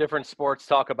seen different sports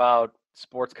talk about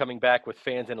sports coming back with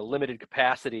fans in a limited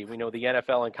capacity. We know the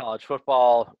NFL and college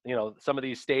football, you know, some of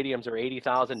these stadiums are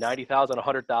 80,000, 90,000,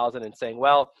 100,000, and saying,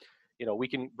 well, you know, we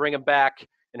can bring them back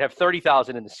and have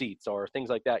 30,000 in the seats or things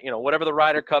like that. You know, whatever the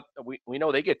Ryder Cup, we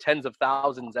know they get tens of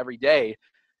thousands every day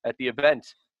at the event.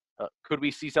 Could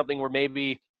we see something where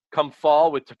maybe come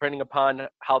fall, with depending upon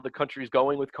how the country's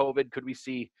going with COVID, could we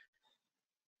see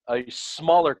a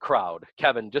smaller crowd,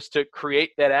 Kevin, just to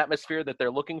create that atmosphere that they're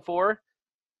looking for?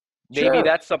 Maybe Sure.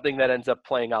 that's something that ends up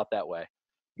playing out that way.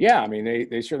 yeah, I mean,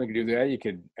 they certainly could do that. You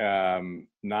could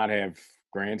not have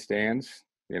grandstands,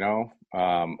 you know,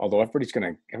 although everybody's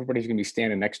gonna be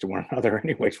standing next to one another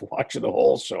anyways, watching the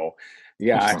hole. So,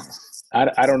 yeah,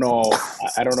 I don't know.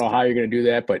 I don't know how you're gonna do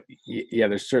that, but yeah,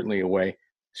 there's certainly a way.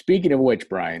 Speaking of which,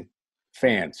 Brian,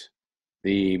 fans,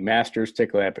 the Masters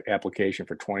ticket application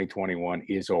for 2021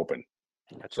 is open.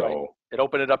 That's so, right. It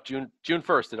opened it up June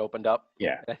 1st. It opened up.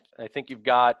 Yeah. I think you've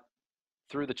got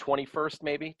through the 21st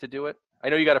maybe to do it. I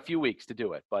know you got a few weeks to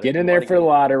do it, but get in there for the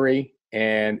lottery,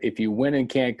 and if you win and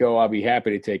can't go, I'll be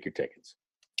happy to take your tickets.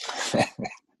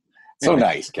 So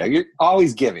nice, Kevin. You're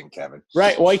always giving, Kevin.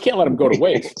 Right. Well, you can't let them go to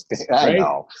waste. I right?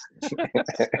 know.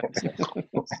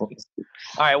 All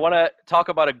right, I want to talk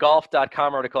about a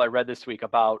golf.com article I read this week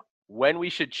about when we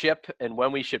should chip and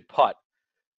when we should putt.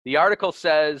 The article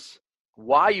says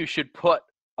why you should put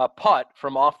a putt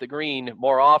from off the green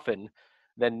more often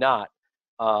than not.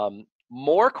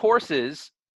 More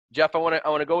courses, Jeff, I want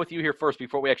to go with you here first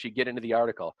before we actually get into the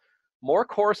article. More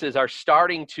courses are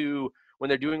starting to, when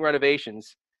they're doing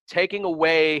renovations, taking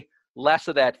away less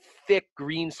of that thick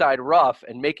greenside rough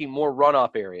and making more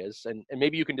runoff areas. And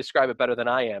maybe you can describe it better than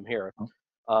I am here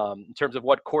in terms of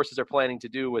what courses are planning to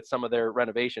do with some of their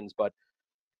renovations. But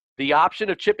the option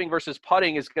of chipping versus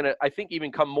putting is going to, I think,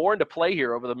 even come more into play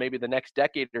here over maybe the next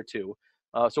decade or two.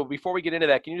 So before we get into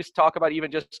that, can you just talk about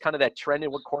even just kind of that trend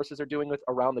in what courses are doing with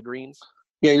around the greens?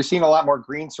 Yeah, you're seeing a lot more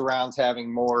green surrounds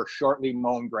having more shortly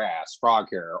mown grass, frog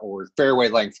hair, or fairway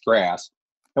length grass.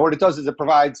 And what it does is it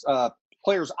provides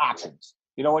players options.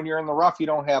 You know, when you're in the rough, you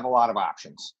don't have a lot of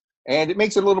options. And it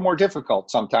makes it a little more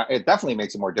difficult sometimes. It definitely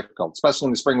makes it more difficult, especially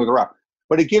in the spring with the rough.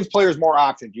 But it gives players more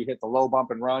options. You hit the low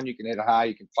bump and run. You can hit it high.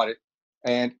 You can putt it.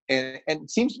 And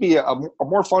it seems to be a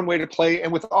more fun way to play.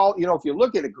 And with all, you know, if you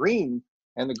look at a green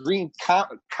and the green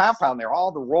compound there,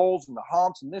 all the rolls and the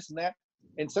humps and this and that,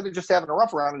 instead of just having a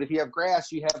rough around it, if you have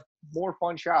grass, you have more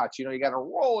fun shots. You know, you got to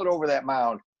roll it over that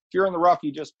mound. If you're in the rough,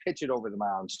 you just pitch it over the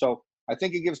mound. So I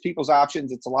think it gives people's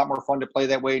options. It's a lot more fun to play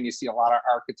that way, and you see a lot of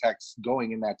architects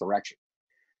going in that direction.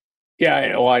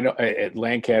 Yeah, well, I know at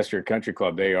Lancaster Country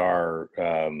Club, they are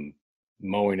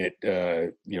mowing it,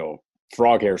 you know,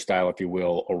 frog hair style, if you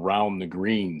will, around the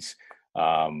greens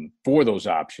for those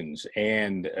options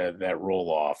and that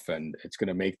roll off. And it's going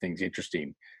to make things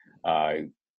interesting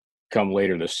come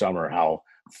later this summer, how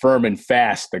firm and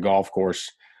fast the golf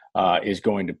course is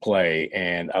going to play.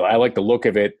 And I like the look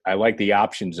of it. I like the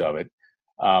options of it.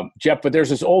 Jeff, but there's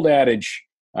this old adage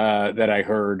that I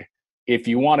heard, if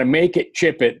you want to make it,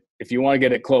 chip it. If you want to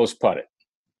get it close, putt it.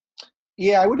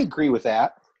 Yeah, I would agree with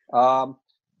that.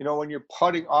 You know, when you're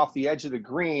putting off the edge of the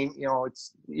green, you know,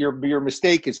 it's your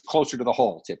mistake is closer to the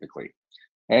hole typically.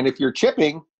 And if you're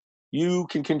chipping, you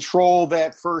can control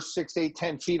that first 6, 8,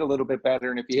 10 feet a little bit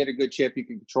better. And if you hit a good chip, you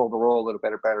can control the roll a little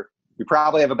better. You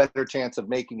probably have a better chance of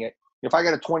making it. If I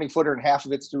got a 20-footer and half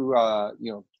of it's through,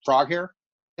 you know, frog hair,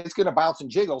 it's going to bounce and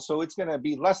jiggle. So it's going to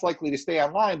be less likely to stay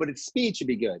on line, but its speed should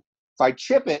be good. If I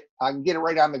chip it, I can get it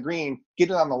right on the green, get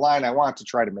it on the line I want to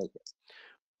try to make it.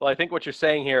 Well, I think what you're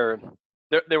saying here,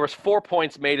 there was 4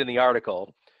 points made in the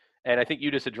article, and I think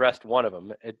you just addressed one of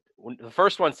them. The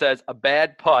first one says a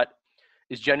bad putt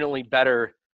is generally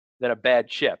better than a bad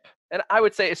chip. And I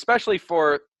would say, especially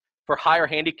for higher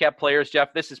handicap players,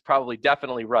 Jeff, this is probably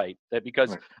definitely right. That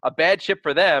because a bad chip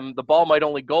for them, the ball might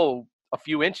only go a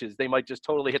few inches. They might just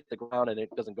totally hit the ground and it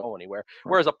doesn't go anywhere.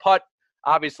 Whereas a putt,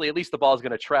 obviously, at least the ball is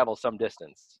going to travel some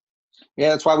distance. Yeah,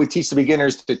 that's why we teach the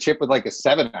beginners to chip with like a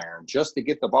 7-iron, just to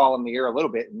get the ball in the air a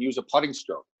little bit and use a putting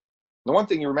stroke. The one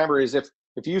thing you remember is if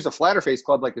you use a flatter face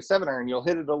club like a 7-iron, you'll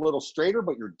hit it a little straighter,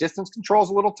 but your distance control is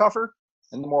a little tougher.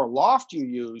 And the more loft you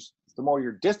use, the more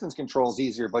your distance control is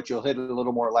easier, but you'll hit it a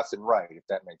little more left and right, if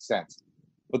that makes sense.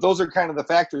 But those are kind of the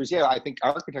factors, I think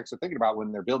architects are thinking about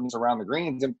when they're building around the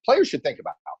greens, and players should think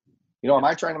about. Am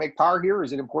I trying to make par here?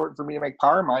 Is it important for me to make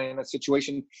par? Am I in a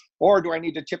situation, or do I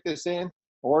need to chip this in?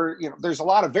 Or, there's a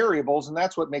lot of variables, and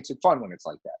that's what makes it fun when it's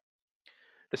like that.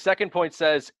 The second point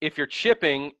says, if you're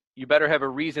chipping, you better have a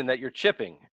reason that you're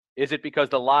chipping. Is it because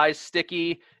the lie's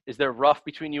sticky? Is there rough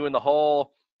between you and the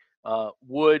hole?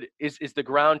 Is the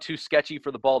ground too sketchy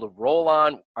for the ball to roll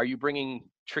on? Are you bringing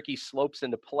tricky slopes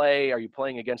into play? Are you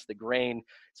playing against the grain? It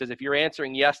says if you're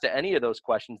answering yes to any of those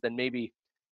questions, then maybe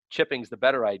chipping's the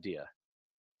better idea.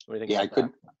 What do you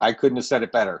think? I couldn't have said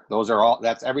it better.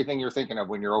 That's everything you're thinking of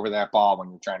when you're over that ball, when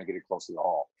you're trying to get it close to the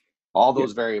hole. All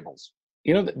those variables.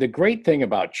 The great thing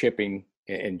about chipping,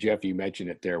 and Jeff, you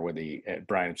mentioned it there with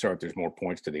Brian, I'm sorry if there's more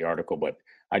points to the article, but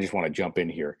I just want to jump in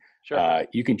here. Sure.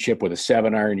 You can chip with a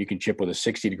 7-iron, you can chip with a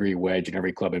 60-degree wedge, and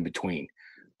every club in between.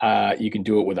 You can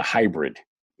do it with a hybrid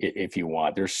if you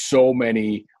want. There's so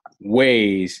many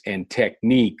ways and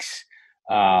techniques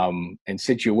and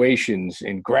situations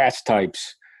and grass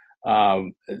types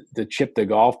to chip the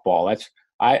golf ball.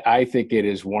 I think it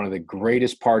is one of the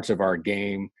greatest parts of our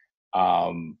game,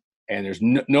 and there's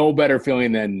no better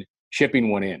feeling than chipping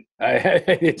one in.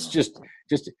 It's just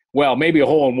maybe a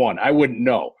hole in one. I wouldn't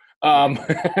know.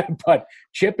 But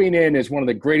chipping in is one of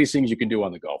the greatest things you can do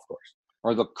on the golf course.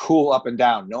 Or the cool up and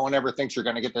down. No one ever thinks you're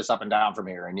going to get this up and down from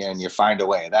here, and you find a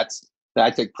way.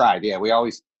 I take pride. Yeah, we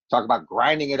always talk about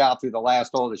grinding it out through the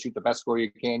last hole to shoot the best score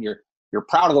you can. You're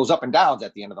proud of those up and downs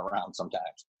at the end of the round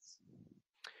sometimes.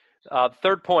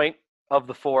 Third point of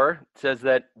the 4 says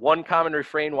that one common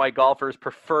refrain why golfers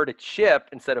prefer to chip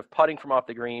instead of putting from off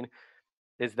the green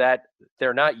is that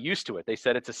they're not used to it. They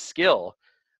said it's a skill.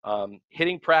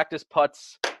 Hitting practice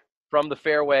putts from the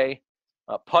fairway,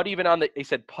 putt even on they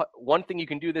said putt, one thing you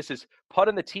can do this is putt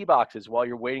in the tee boxes while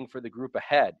you're waiting for the group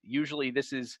ahead. Usually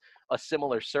this is a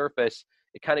similar surface.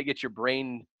 It kind of gets your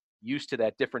brain used to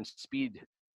that different speed.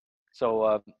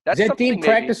 So that's is that something team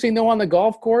practicing though on the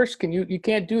golf course? You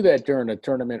can't do that during a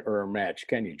tournament or a match,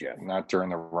 can you, Jeff? Not during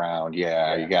the round.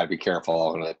 Yeah. You got to be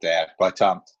careful with that. But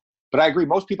I agree.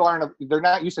 Most people they're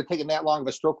not used to taking that long of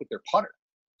a stroke with their putter.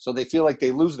 So they feel like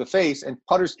they lose the face, and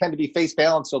putters tend to be face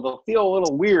balanced. So they'll feel a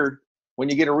little weird when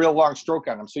you get a real long stroke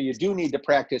on them. So you do need to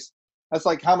practice. That's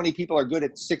like how many people are good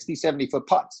at 60, 70-foot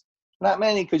putts? Not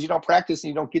many, because you don't practice and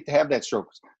you don't get to have that stroke.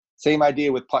 Same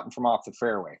idea with putting from off the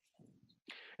fairway.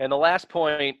 And the last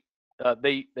point,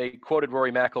 they quoted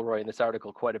Rory McIlroy in this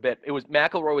article quite a bit.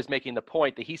 McIlroy was making the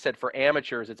point that he said for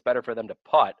amateurs it's better for them to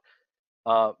putt.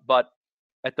 But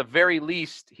at the very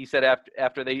least, he said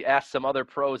after they asked some other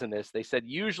pros in this, they said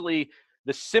usually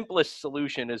the simplest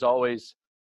solution is always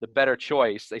the better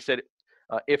choice. They said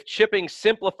if chipping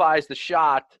simplifies the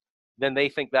shot, then they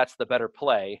think that's the better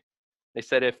play. They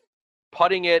said if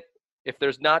putting it, if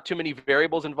there's not too many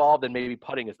variables involved, then maybe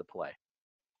putting is the play.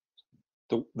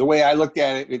 The way I looked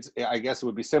at it, I guess it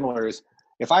would be similar, is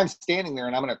if I'm standing there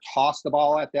and I'm going to toss the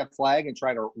ball at that flag and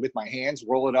try to, with my hands,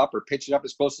 roll it up or pitch it up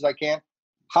as close as I can,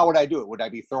 how would I do it? Would I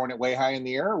be throwing it way high in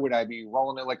the air, or would I be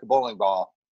rolling it like a bowling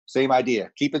ball? Same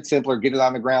idea. Keep it simpler. Get it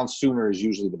on the ground sooner is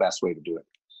usually the best way to do it.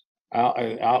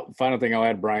 Final thing I'll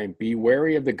add, Brian, be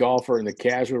wary of the golfer in the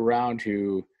casual round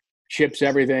who chips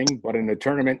everything, but in the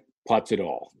tournament, putts it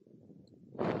all.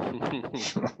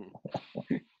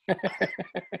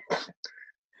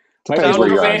 Might be a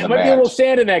little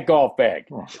sand in that golf bag.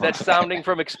 That's sounding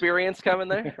from experience coming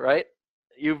there, right?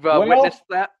 You've witnessed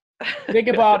that? Think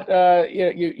about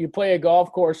you play a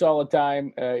golf course all the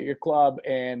time, your club,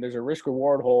 and there's a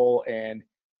risk-reward hole, and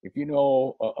if you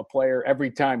know a player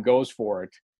every time goes for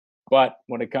it, but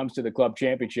when it comes to the club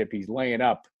championship, he's laying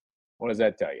up, what does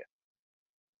that tell you?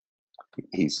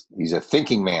 He's a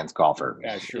thinking man's golfer.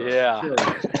 Yeah, sure. Yeah. Sure.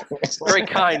 Very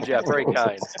kind, Jeff. Very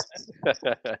kind.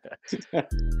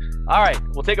 All right,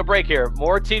 we'll take a break here.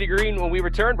 More Tee to Green when we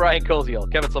return. Brian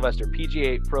Koziel, Kevin Sylvester,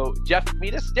 PGA Pro Jeff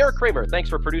Metis, Derek Kramer. Thanks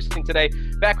for producing today.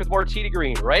 Back with more Tee to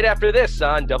Green right after this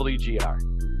on WGR.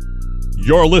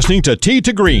 You're listening to Tee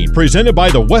to Green, presented by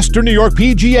the Western New York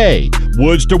PGA.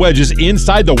 Woods to wedges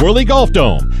inside the Whirly Golf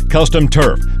Dome. Custom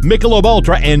turf, Michelob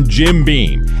Ultra, and Jim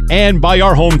Beam. And by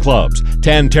our home clubs,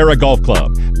 Tantera Golf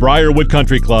Club, Briarwood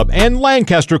Country Club, and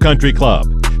Lancaster Country Club.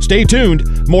 Stay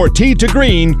tuned. More Tee to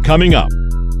Green coming up.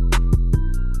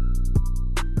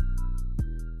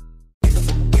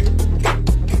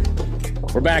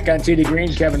 We're back on TD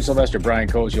Green. Kevin Sylvester, Brian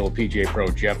Koziol, PGA Pro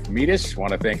Jeff Metis.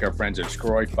 Want to thank our friends at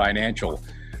Scroy Financial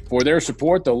for their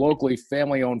support, the locally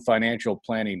family-owned financial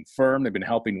planning firm. They've been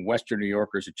helping Western New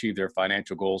Yorkers achieve their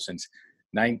financial goals since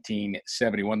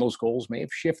 1971. Those goals may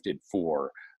have shifted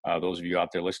for those of you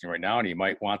out there listening right now, and you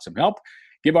might want some help.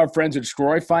 Give our friends at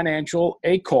Scroy Financial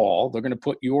a call. They're going to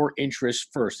put your interests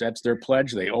first. That's their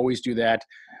pledge. They always do that.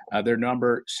 Their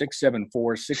number,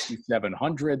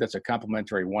 674-6700. That's a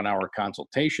complimentary 1-hour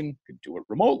consultation. You can do it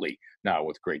remotely now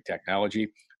with great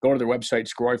technology. Go to their website,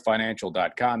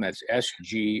 scroyfinancial.com. That's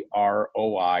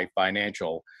SGROI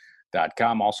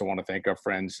financial.com. Also want to thank our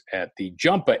friends at the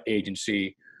Jumpa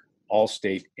Agency,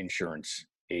 Allstate Insurance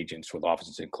agents with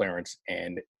offices in Clarence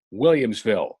and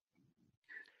Williamsville.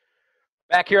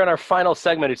 Back here on our final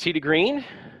segment of Tee to Green,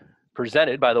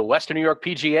 presented by the Western New York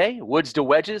PGA, Woods to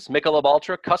Wedges, Michelob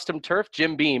Ultra, Custom Turf,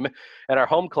 Jim Beam, and our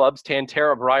home clubs,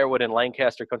 Tantera, Briarwood, and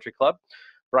Lancaster Country Club.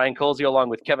 Brian Colsey along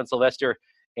with Kevin Sylvester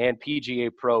and PGA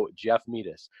Pro Jeff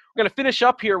Metis. We're going to finish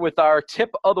up here with our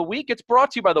tip of the week. It's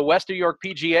brought to you by the Western New York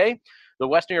PGA. The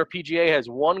Western New York PGA has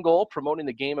one goal, promoting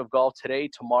the game of golf today,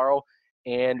 tomorrow,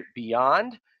 and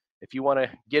beyond. If you want to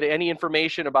get any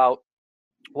information about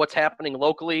what's happening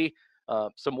locally,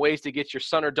 some ways to get your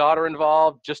son or daughter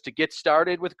involved, just to get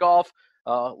started with golf,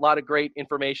 a lot of great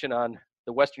information on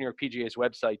the Western New York PGA's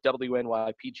website,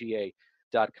 wnypga.com.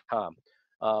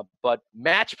 But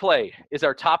match play is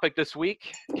our topic this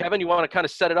week. Kevin, you want to kind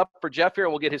of set it up for Jeff here,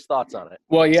 and we'll get his thoughts on it.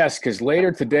 Well, yes, because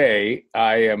later today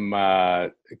I am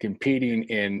competing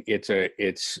in it's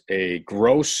a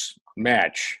gross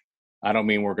match. I don't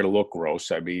mean we're going to look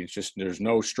gross. I mean, it's just there's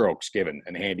no strokes given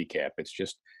and handicap. It's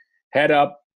just head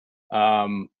up,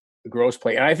 gross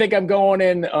play. And I think I'm going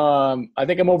in. I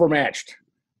think I'm overmatched.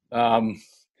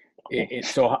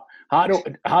 So how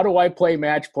do I play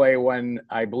match play when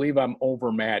I believe I'm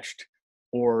overmatched,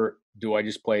 or do I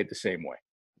just play it the same way?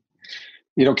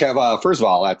 You know, Kev, first of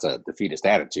all, that's a defeatist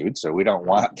attitude, so we don't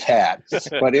want that.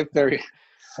 But if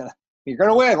you're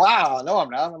going to win, wow, no, I'm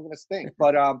not. I'm going to stink.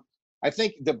 But I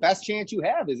think the best chance you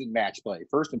have is in match play,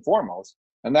 first and foremost,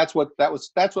 and that's what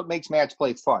makes match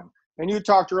play fun. And you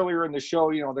talked earlier in the show,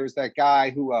 you know, there's that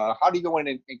guy who, how do you go in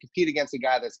and compete against a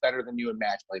guy that's better than you in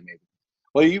match play, maybe?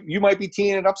 Well, you might be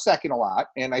teeing it up second a lot,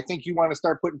 and I think you want to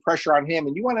start putting pressure on him,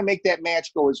 and you want to make that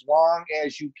match go as long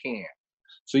as you can.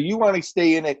 So you want to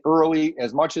stay in it early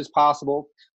as much as possible.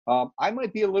 I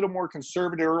might be a little more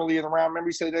conservative early in the round. Remember,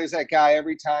 you said there's that guy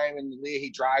every time in the league he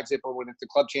drives it, but when it's the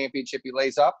club championship, he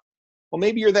lays up. Well,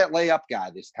 maybe you're that layup guy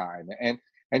this time, and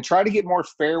try to get more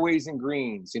fairways and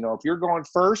greens. You know, if you're going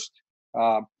first,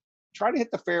 try to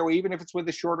hit the fairway, even if it's with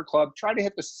a shorter club. Try to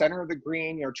hit the center of the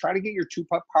green. You know, try to get your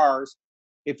 2-putt pars.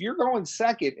 If you're going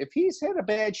second, if he's hit a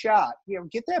bad shot, you know,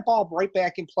 get that ball right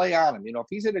back in play on him. You know, if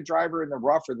he's hit a driver in the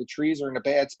rough or the trees are in a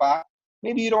bad spot,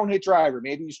 maybe you don't hit driver.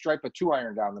 Maybe you stripe a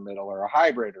 2-iron down the middle or a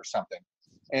hybrid or something,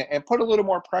 and put a little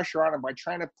more pressure on him by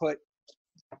trying to put,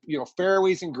 you know,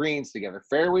 fairways and greens together,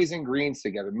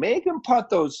 Make him putt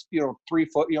those, you know, 3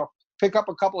 foot, you know, pick up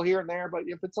a couple here and there. But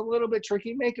if it's a little bit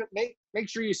tricky, make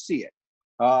sure you see it.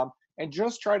 And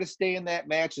just try to stay in that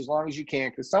match as long as you can.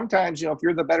 Because sometimes, you know, if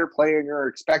you're the better player and you're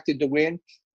expected to win,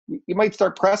 you might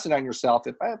start pressing on yourself.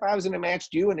 If I was in a match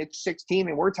with you and it's 16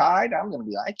 and we're tied, I'm going to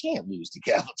be like, I can't lose to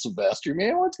Kevin Sylvester,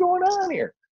 man. What's going on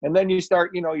here? And then you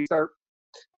start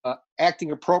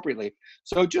acting appropriately.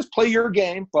 So just play your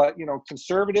game, but, you know,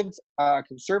 conservatives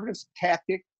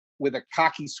tactic with a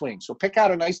cocky swing. So pick out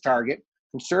a nice target,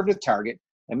 conservative target,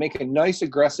 and make a nice,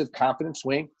 aggressive, confident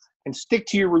swing, and stick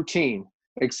to your routine,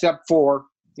 except for,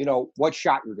 you know, what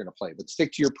shot you're going to play. But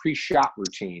stick to your pre-shot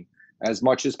routine as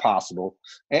much as possible,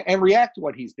 and react to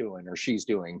what he's doing or she's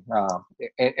doing,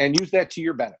 and use that to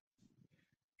your benefit.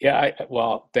 Yeah,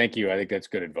 well, thank you. I think that's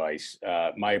good advice.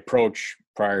 My approach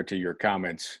prior to your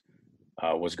comments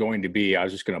was going to be I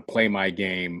was just going to play my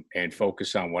game and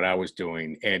focus on what I was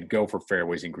doing and go for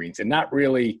fairways and greens and not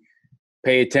really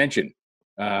pay attention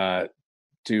to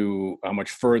how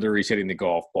much further he's hitting the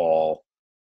golf ball,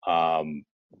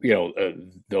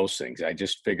 those things. I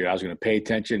just figured I was going to pay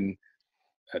attention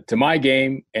to my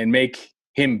game and make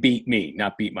him beat me,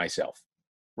 not beat myself.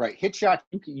 Right. Hit shot,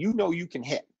 you can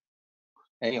hit.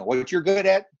 And, you know, what you're good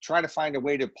at, try to find a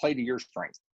way to play to your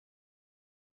strength.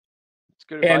 That's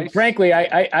good advice. And frankly,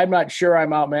 I'm not sure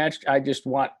I'm outmatched. I just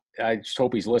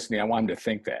hope he's listening. I want him to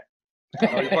think that.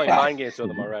 Oh, you're playing mind games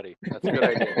with him already. That's a good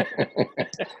idea.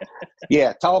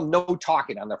 Yeah, tell him no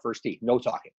talking on the first tee. No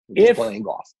talking. If playing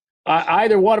golf.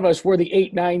 Either one of us, we're the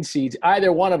 8-9 seeds.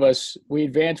 Either one of us, we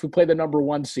advance. We play the number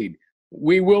 1 seed.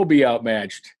 We will be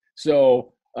outmatched.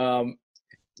 So, never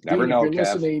know, if you're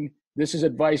listening, this is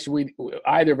advice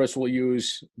either of us will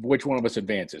use. Which one of us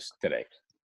advances today?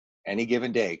 Any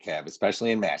given day, Kev,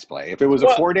 especially in match play. If it was a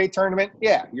 4-day tournament,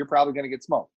 yeah, you're probably going to get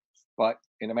smoked. But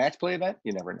in a match play event,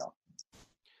 you never know.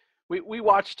 We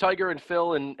watched Tiger and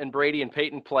Phil and Brady and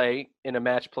Peyton play in a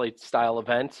match play style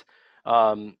event.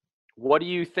 What do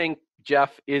you think,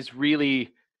 Jeff, is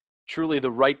really truly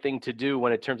the right thing to do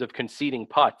when in terms of conceding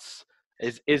putts?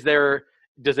 Does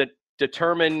it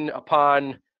determine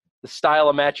upon the style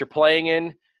of match you're playing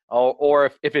in,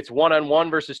 or if it's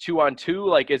 1-on-1 versus 2-on-2?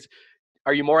 Like,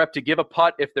 are you more apt to give a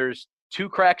putt if there's 2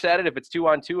 cracks at it? If it's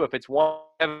 2-on-2, if it's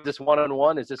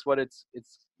 1-on-1, is this what it's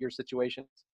your situation?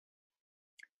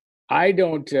 I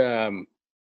don't.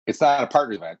 It's not a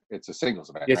partner event. It's a singles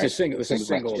event. It's right? It's a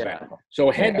single event. Yeah. So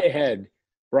head to head,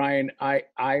 Brian,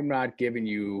 I'm not giving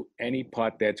you any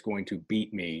putt that's going to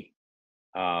beat me,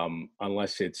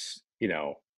 unless it's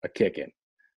a kick in,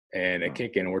 and a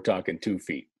kick in. We're talking 2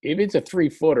 feet. If it's a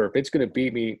 3-footer, if it's going to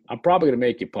beat me, I'm probably going to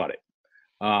make you putt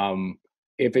it.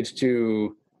 If it's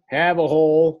to have a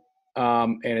hole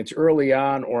and it's early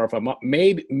on, or if I'm up,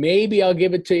 maybe I'll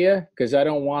give it to you, because I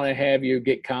don't want to have you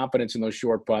get confidence in those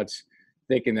short putts,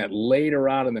 thinking that later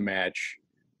on in the match,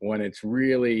 when it's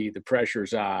really the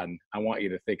pressure's on, I want you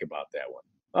to think about that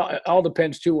one. It all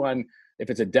depends too on if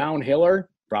it's a downhiller,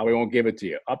 probably won't give it to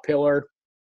you. Uphiller,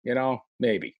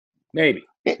 maybe.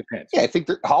 Depends. Yeah, I think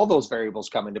all those variables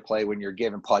come into play when you're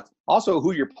giving putts. Also,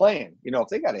 who you're playing. If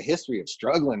they got a history of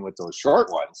struggling with those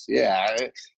short ones, yeah,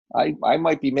 I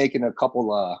might be making a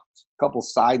couple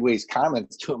sideways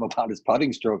comments to him about his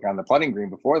putting stroke on the putting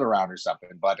green before the round or something.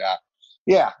 But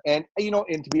yeah, and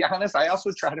and to be honest, I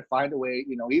also try to find a way.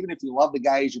 Even if you love the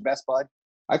guy as your best bud,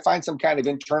 I find some kind of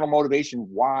internal motivation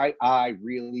why I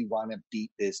really want to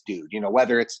beat this dude.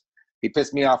 Whether it's he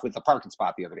pissed me off with the parking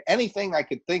spot the other day, anything I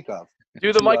could think of.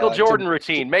 Do the Michael Jordan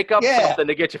routine. Make up something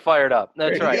to get you fired up.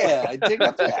 That's right. Yeah, dig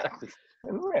up that.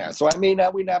 Yeah, so I may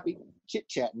not be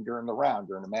chit-chatting during the round,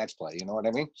 during the match play. You know what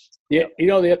I mean? Yeah,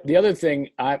 the other thing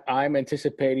I'm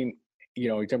anticipating,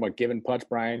 you're talking about giving putts,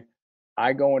 Brian.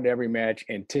 I go into every match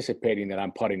anticipating that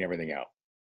I'm putting everything out.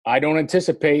 I don't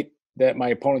anticipate that my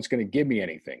opponent's going to give me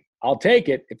anything. I'll take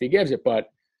it if he gives it,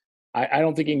 but I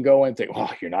don't think you can go and think,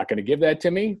 oh, you're not going to give that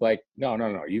to me? Like, no.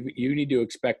 You need to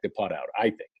expect the putt out, I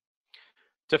think.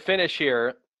 To finish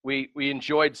here, we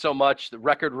enjoyed so much the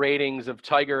record ratings of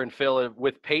Tiger and Phil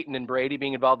with Peyton and Brady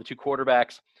being involved, the 2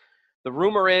 quarterbacks. The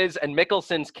rumor is, and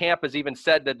Mickelson's camp has even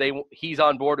said that he's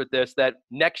on board with this, that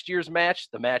next year's match,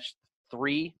 the match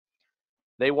 3,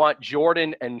 they want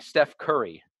Jordan and Steph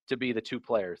Curry to be the 2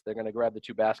 players. They're going to grab the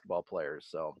 2 basketball players.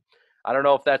 So I don't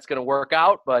know if that's going to work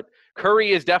out, but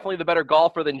Curry is definitely the better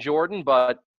golfer than Jordan,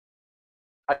 but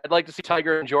I'd like to see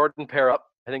Tiger and Jordan pair up.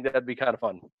 I think that'd be kind of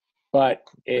fun. But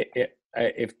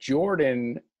if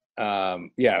Jordan,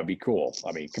 it'd be cool.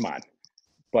 I mean, come on.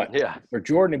 But for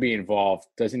Jordan to be involved,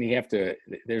 doesn't he have to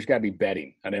 – there's got to be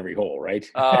betting on every hole, right?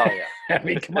 Oh, yeah. I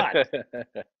mean, come on.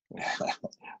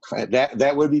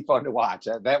 That would be fun to watch.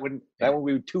 That would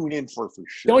we would tune in for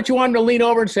sure. Don't you want him to lean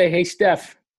over and say, hey,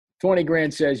 Steph, 20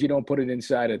 grand says you don't put it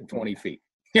inside of 20 feet.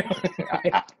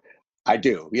 I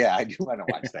do. Yeah, I do want to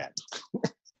watch that.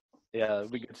 Yeah,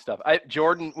 it'd be good stuff.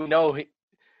 Jordan, we know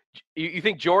you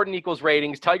think Jordan equals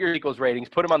ratings, Tiger equals ratings,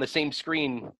 put him on the same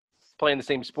screen playing the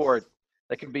same sport.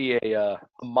 That could be a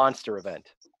monster event,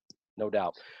 no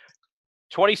doubt.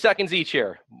 20 seconds each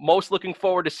here. Most looking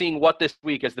forward to seeing what this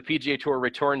week as the PGA Tour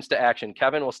returns to action.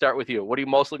 Kevin, we'll start with you. What are you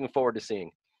most looking forward to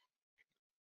seeing?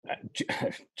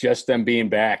 Just them being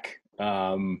back.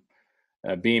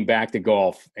 Being back to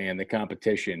golf and the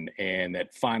competition and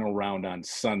that final round on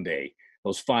Sunday.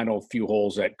 Those final few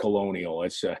holes at Colonial.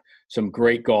 It's some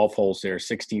great golf holes there,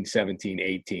 16, 17,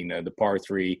 18, the par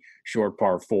 3, short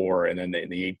par 4, and then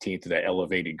the 18th to that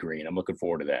elevated green. I'm looking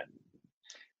forward to that.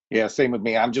 Yeah, same with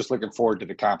me. I'm just looking forward to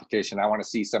the competition. I want to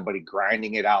see somebody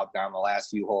grinding it out down the last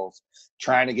few holes,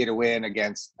 trying to get a win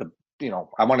against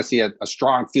I want to see a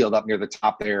strong field up near the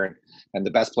top there and the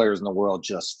best players in the world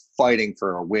just fighting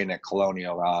for a win at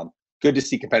Colonial. Good to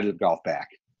see competitive golf back.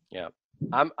 Yeah.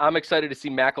 I'm excited to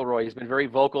see McIlroy. He's been very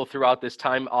vocal throughout this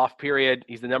time off period.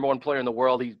 He's the number 1 player in the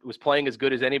world. He was playing as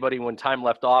good as anybody when time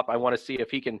left off. I want to see if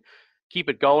he can keep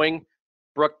it going.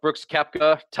 Brooks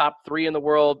Koepka, top 3 in the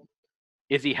world.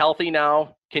 Is he healthy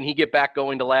now? Can he get back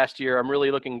going to last year? I'm really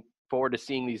looking forward to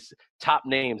seeing these top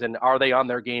names, and are they on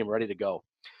their game ready to go?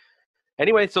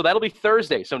 Anyway, so that'll be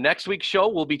Thursday. So next week's show,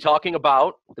 we'll be talking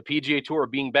about the PGA Tour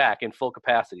being back in full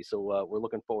capacity. So we're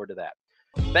looking forward to that.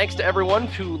 Thanks to everyone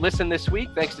who listened this week.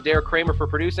 Thanks to Derek Kramer for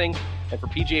producing. And for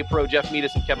PGA Pro Jeff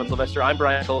Metis and Kevin Sylvester, I'm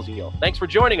Brian Colzio. Thanks for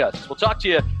joining us. We'll talk to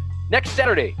you Next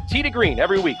Saturday, Tee to Green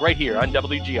every week right here on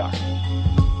WGR.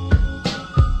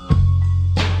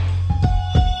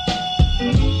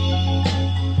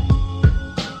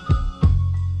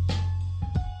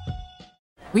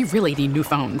 We really need new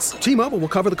phones. T-Mobile will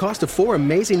cover the cost of 4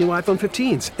 amazing new iPhone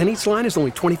 15s, and each line is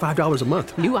only $25 a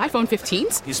month. New iPhone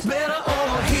 15s? It's better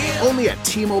over here. Only at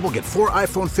T-Mobile, get 4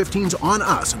 iPhone 15s on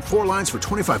us and 4 lines for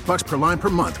 $25 per line per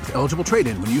month with eligible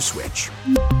trade-in when you switch.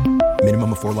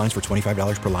 Minimum of 4 lines for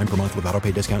 $25 per line per month with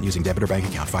autopay discount using debit or bank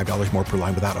account. $5 more per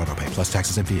line without autopay, plus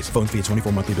taxes and fees. Phone fee at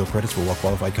 24 monthly bill credits for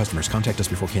well-qualified customers. Contact us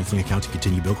before canceling account to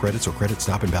continue bill credits or credit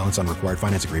stop and balance on required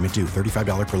finance agreement due.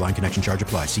 $35 per line connection charge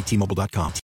applies. See T-Mobile.com.